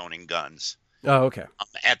answer is owning guns. Oh, okay.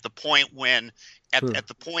 At the point when, Hmm. at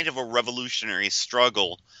the point of a revolutionary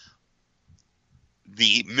struggle,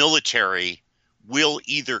 the military will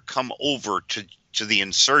either come over to the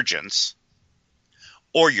insurgents,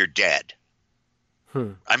 or you're dead.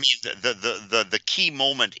 Hmm. I mean, the key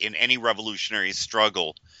moment in any revolutionary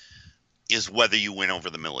struggle is whether you win over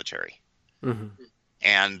the military. Hmm.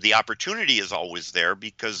 And the opportunity is always there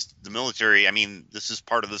because the military, I mean, this is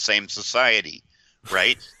part of the same society,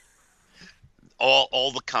 right?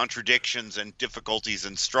 All the contradictions and difficulties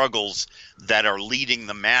and struggles that are leading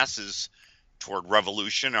the masses toward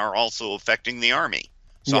revolution are also affecting the army.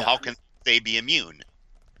 So Yeah. how can they be immune?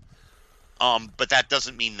 But that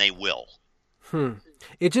doesn't mean they will.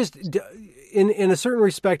 It just, in a certain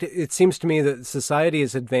respect, it seems to me that society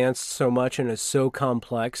has advanced so much and is so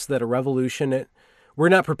complex that a revolution, we're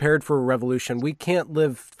not prepared for a revolution. We can't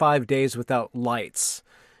live 5 days without lights.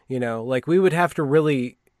 Like we would have to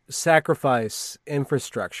really sacrifice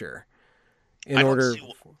infrastructure in order.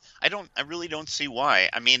 I really don't see why.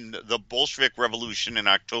 I mean, the Bolshevik Revolution in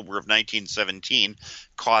October of 1917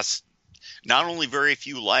 cost not only very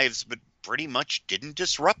few lives, but pretty much didn't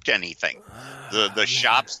disrupt anything. The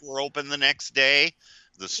shops were open the next day.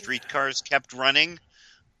 The streetcars kept running.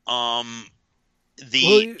 Well,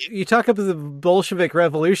 you talk about the Bolshevik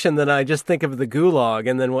Revolution, then I just think of the Gulag,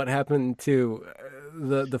 and then what happened to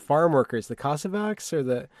the farm workers, the Cossacks or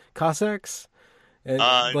the Cossacks, and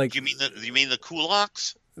you mean the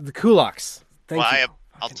kulaks? The kulaks. Thank you.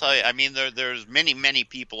 I'll tell you. I mean, there's many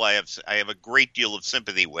people I have a great deal of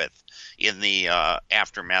sympathy with in the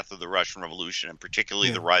aftermath of the Russian Revolution, and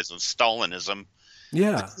particularly the rise of Stalinism.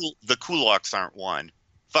 Yeah, the kulaks aren't one.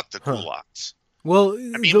 Fuck the kulaks. Well,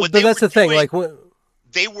 I mean, but that's the thing. Like,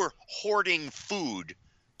 they were hoarding food,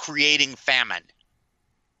 creating famine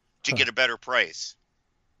to get a better price.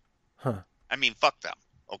 I mean, fuck them.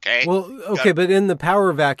 Okay. Well, okay, but in the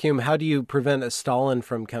power vacuum, how do you prevent a Stalin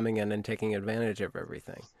from coming in and taking advantage of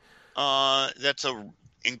everything? That's a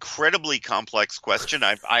incredibly complex question.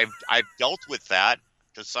 I've dealt with that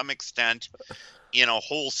to some extent in a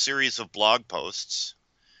whole series of blog posts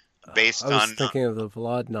based on. I was thinking of the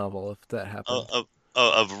Vlad novel, if that happened.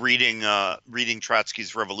 Of reading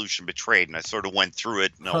Trotsky's Revolution Betrayed, and I sort of went through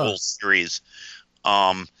it in a whole series.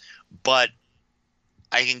 But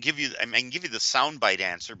I can give you the soundbite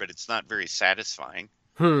answer, but it's not very satisfying.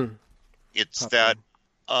 It's that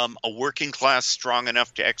a working class strong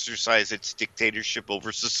enough to exercise its dictatorship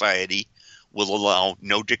over society will allow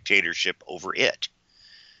no dictatorship over it.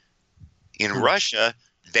 In Russia,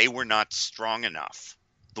 they were not strong enough.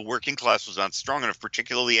 The working class was not strong enough,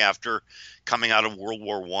 particularly after coming out of World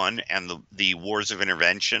War I and the wars of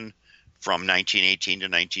intervention from 1918 to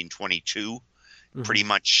 1922. Pretty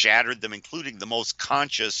much shattered them, including the most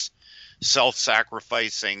conscious,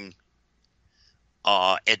 self-sacrificing,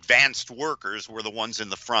 advanced workers were the ones in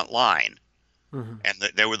the front line, and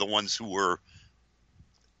they were the ones who were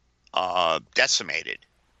decimated.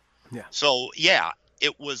 Yeah. So yeah,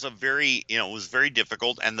 it was it was very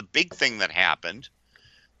difficult, and the big thing that happened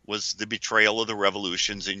was the betrayal of the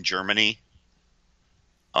revolutions in Germany,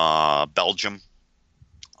 Belgium,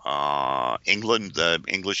 England, the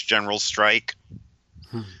English general strike,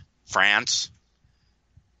 France.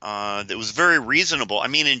 That was very reasonable. I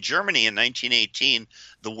mean, in Germany in 1918,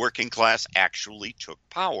 the working class actually took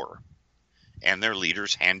power, and their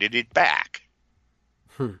leaders handed it back.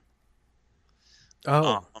 And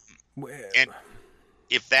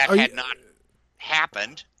if that had not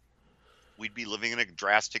happened, we'd be living in a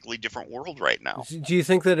drastically different world right now. Do you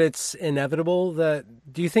think that it's inevitable?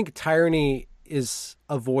 Do you think tyranny is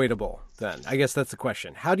avoidable then? I guess that's the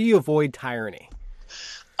question. How do you avoid tyranny?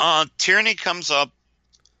 Tyranny comes up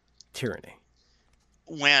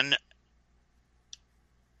when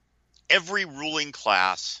every ruling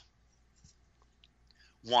class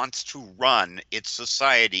wants to run its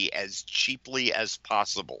society as cheaply as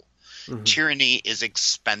possible. Tyranny is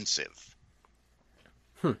expensive.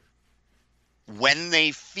 When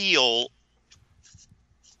the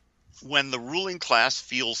ruling class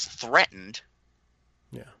feels threatened,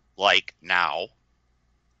 like now,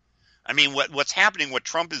 I mean, what's happening, what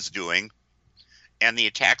Trump is doing, and the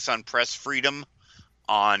attacks on press freedom,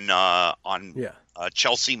 on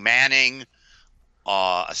Chelsea Manning,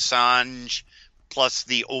 Assange, plus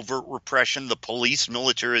the overt repression, the police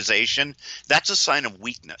militarization, that's a sign of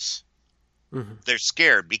weakness. They're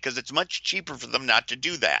scared because it's much cheaper for them not to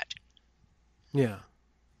do that. Yeah.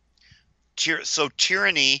 So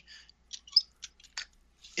tyranny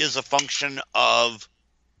is a function of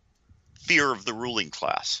fear of the ruling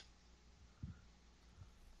class.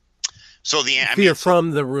 So fear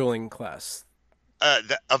from the ruling class.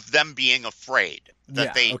 Of them being afraid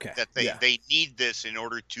that yeah, they need this in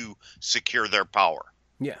order to secure their power.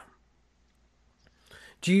 Yeah.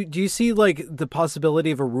 Do you see like the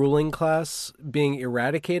possibility of a ruling class being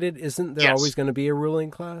eradicated? Isn't there always going to be a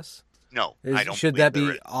ruling class? No, I don't. Should that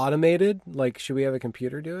be automated? Like, should we have a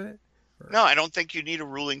computer do it? No, I don't think you need a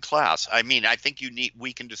ruling class. I mean, I think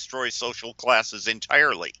we can destroy social classes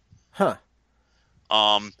entirely. Huh.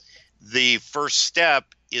 The first step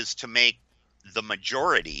is to make the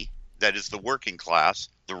majority, that is the working class,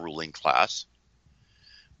 the ruling class.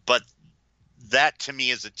 But that to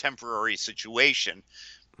me is a temporary situation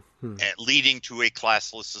leading to a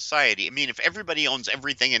classless society. I mean, if everybody owns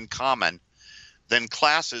everything in common, then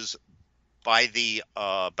classes by the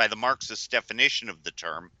Marxist definition of the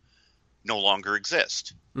term no longer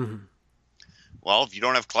exist. Mm-hmm. Well, if you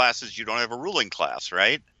don't have classes, you don't have a ruling class,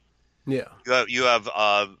 right? Yeah. You have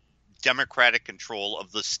democratic control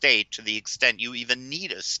of the state to the extent you even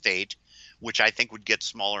need a state, which I think would get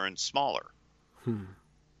smaller and smaller.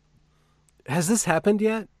 Has this happened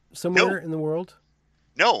yet somewhere in the world?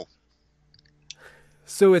 No.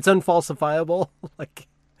 So it's unfalsifiable?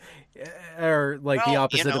 Or the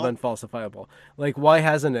opposite of unfalsifiable? Like, why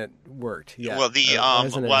hasn't it worked yet? Well,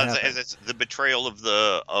 it's the betrayal of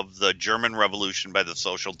the German Revolution by the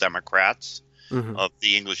Social Democrats, of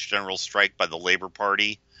the English General Strike by the Labour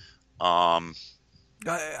Party. I'm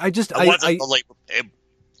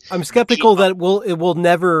skeptical that it will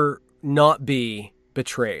never not be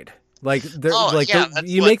betrayed. Like,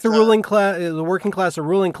 you make the ruling class, the working class, a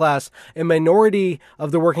ruling class. A minority of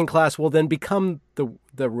the working class will then become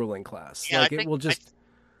the ruling class. Yeah, it will just.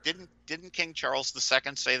 Didn't King Charles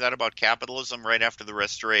II say that about capitalism right after the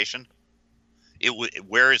Restoration?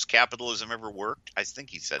 Where has capitalism ever worked? I think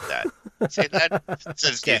he said that. Say that. It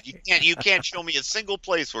says you can't show me a single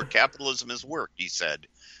place where capitalism has worked. He said.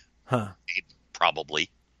 Huh? Probably.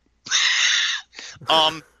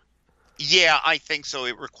 Yeah, I think so.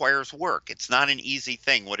 It requires work. It's not an easy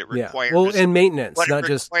thing. What it requires, and maintenance. What not it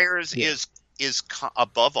just requires is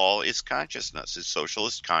above all is consciousness, is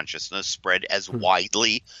socialist consciousness spread as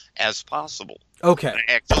widely as possible. Okay. And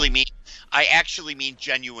I actually mean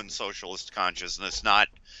genuine socialist consciousness, not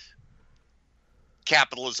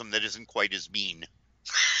capitalism that isn't quite as mean.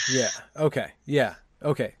 Yeah. Okay. Yeah.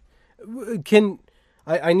 Okay.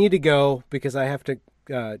 I need to go because I have to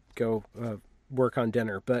go work on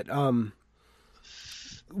dinner. But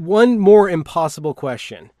one more impossible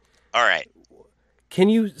question. All right. Can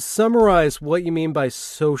you summarize what you mean by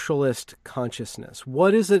socialist consciousness?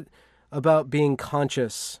 What is it about being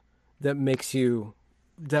conscious that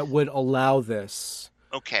would allow this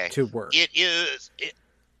to work? It is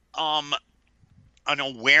an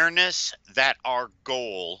awareness that our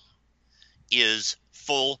goal is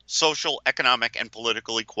full social, economic, and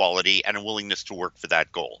political equality, and a willingness to work for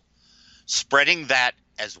that goal. Spreading that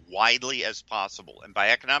as widely as possible. And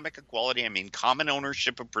by economic equality, I mean common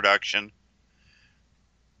ownership of production.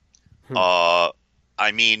 I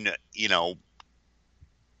mean,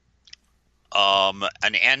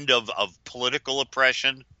 an end of political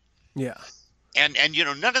oppression. Yeah. And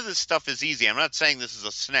none of this stuff is easy. I'm not saying this is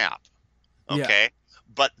a snap. Okay. Yeah.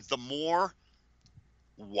 But the more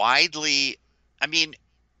widely, I mean,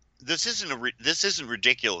 this isn't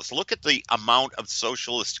ridiculous. Look at the amount of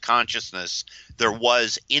socialist consciousness there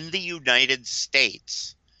was in the United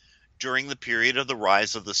States during the period of the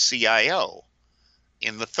rise of the CIO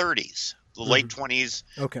in the 30s, the late 20s,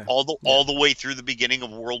 all the way through the beginning of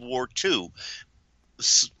World War II.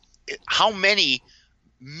 How many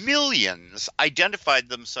millions identified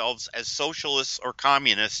themselves as socialists or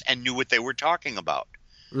communists and knew what they were talking about?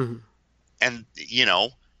 Mm-hmm. And,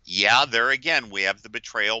 there again, we have the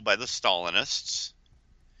betrayal by the Stalinists.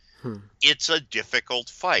 It's a difficult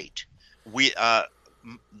fight.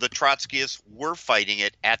 The Trotskyists were fighting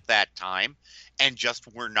it at that time and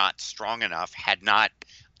just were not strong enough,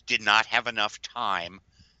 did not have enough time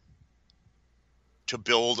to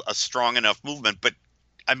build a strong enough movement. But,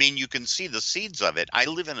 I mean, you can see the seeds of it. I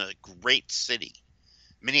live in a great city.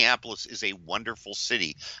 Minneapolis is a wonderful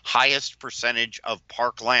city. Highest percentage of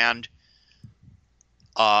parkland,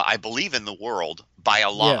 I believe, in the world by a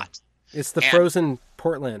lot. Yeah. It's the frozen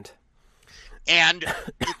Portland. And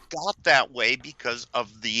it got that way because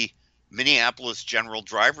of the Minneapolis General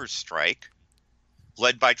Drivers Strike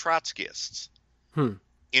led by Trotskyists, in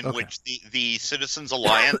which the Citizens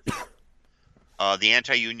Alliance, the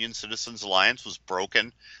anti-union Citizens Alliance was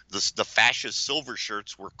broken. The fascist silver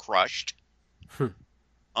shirts were crushed.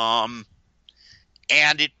 And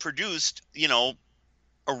it produced,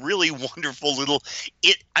 a really wonderful little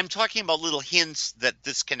I'm talking about little hints that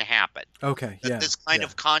this can happen. Okay, that this kind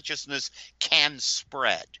of consciousness can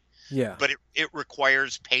spread. Yeah. But it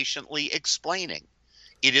requires patiently explaining.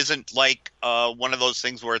 It isn't like one of those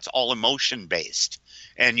things where it's all emotion based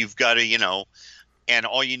and you've got to, and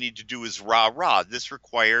all you need to do is rah. This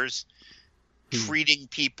requires treating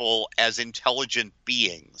people as intelligent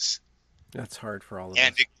beings. That's hard for all of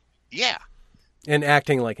us. Yeah. And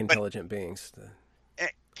acting like intelligent beings.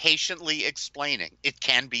 Patiently explaining. It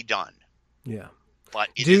can be done. Yeah. But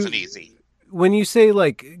it isn't easy. When you say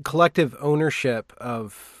like collective ownership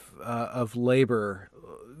of labor,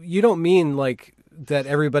 you don't mean like that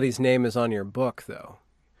everybody's name is on your book, though,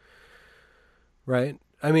 right?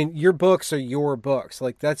 I mean, your books are your books.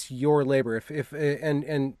 Like that's your labor.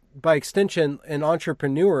 And by extension, an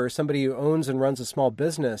entrepreneur, somebody who owns and runs a small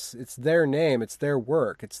business, it's their name, it's their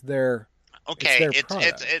work, it's their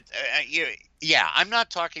product. Yeah. I'm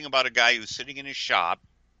not talking about a guy who's sitting in his shop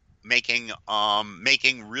making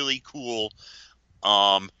really cool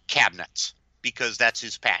cabinets because that's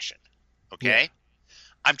his passion. Okay. Yeah.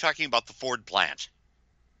 I'm talking about the Ford plant.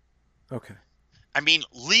 Okay. I mean,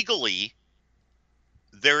 legally,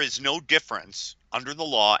 there is no difference under the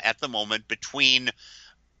law at the moment between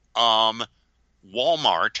Walmart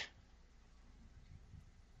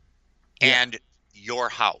and your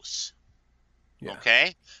house. Yeah.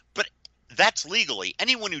 Okay? But that's legally.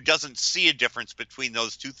 Anyone who doesn't see a difference between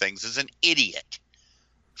those two things is an idiot.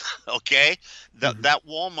 Okay? That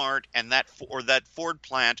Walmart and that Ford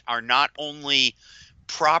plant are not only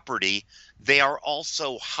property, they are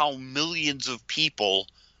also how millions of people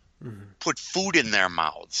put food in their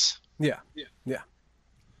mouths. Yeah.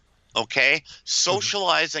 Okay?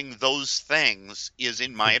 Socializing those things is,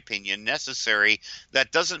 in my opinion, necessary.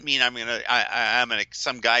 That doesn't mean I'm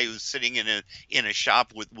some guy who's sitting in a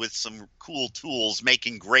shop with some cool tools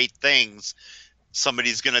making great things.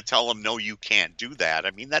 Somebody's going to tell him, no, you can't do that.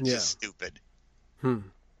 I mean, that's just stupid.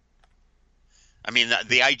 I mean,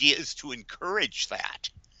 the idea is to encourage that,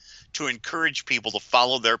 to encourage people to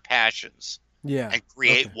follow their passions and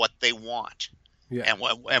create what they want and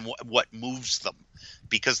what moves them,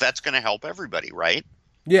 because that's going to help everybody, right?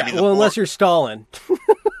 Yeah, I mean, unless you're Stalin.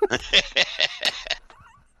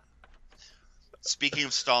 Speaking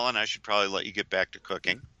of Stalin, I should probably let you get back to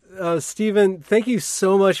cooking. Stephen, thank you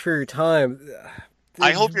so much for your time.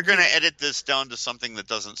 I hope you're going to edit this down to something that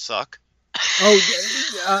doesn't suck.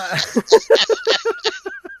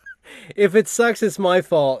 If it sucks, it's my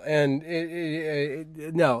fault. And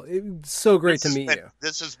it's so great to meet you.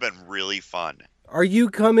 This has been really fun. Are you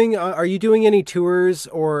coming? Are you doing any tours,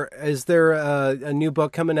 or is there a new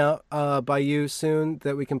book coming out by you soon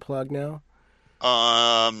that we can plug now?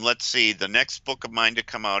 Let's see. The next book of mine to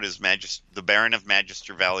come out is The Baron of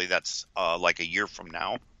Magister Valley. That's like a year from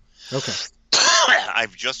now. Okay.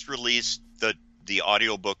 I've just released the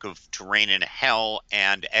audiobook of Terrain in Hell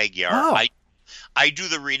and Aegyar. Oh. I do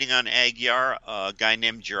the reading on Aegyar. A guy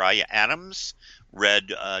named Jariah Adams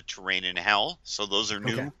read Terrain in Hell. So those are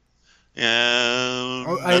new. Okay.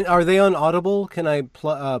 Are they on Audible? Can I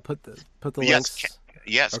put the links?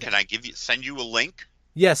 Yes. Okay. Can I send you a link?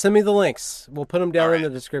 Yeah, send me the links. We'll put them down in the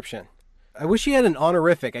description. I wish you had an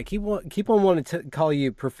honorific. I keep on wanting to call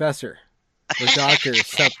you Professor or Doctor or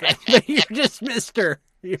something. You're just Mister.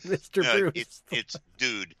 You're Mr. Bruce. It's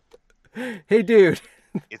dude. Hey, dude.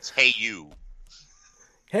 It's hey you.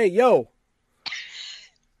 Hey, yo.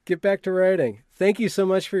 Get back to writing. Thank you so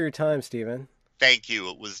much for your time, Stephen. Thank you.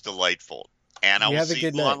 It was delightful. And I will see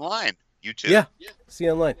you online. You too. Yeah. See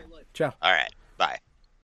you online. Ciao. All right.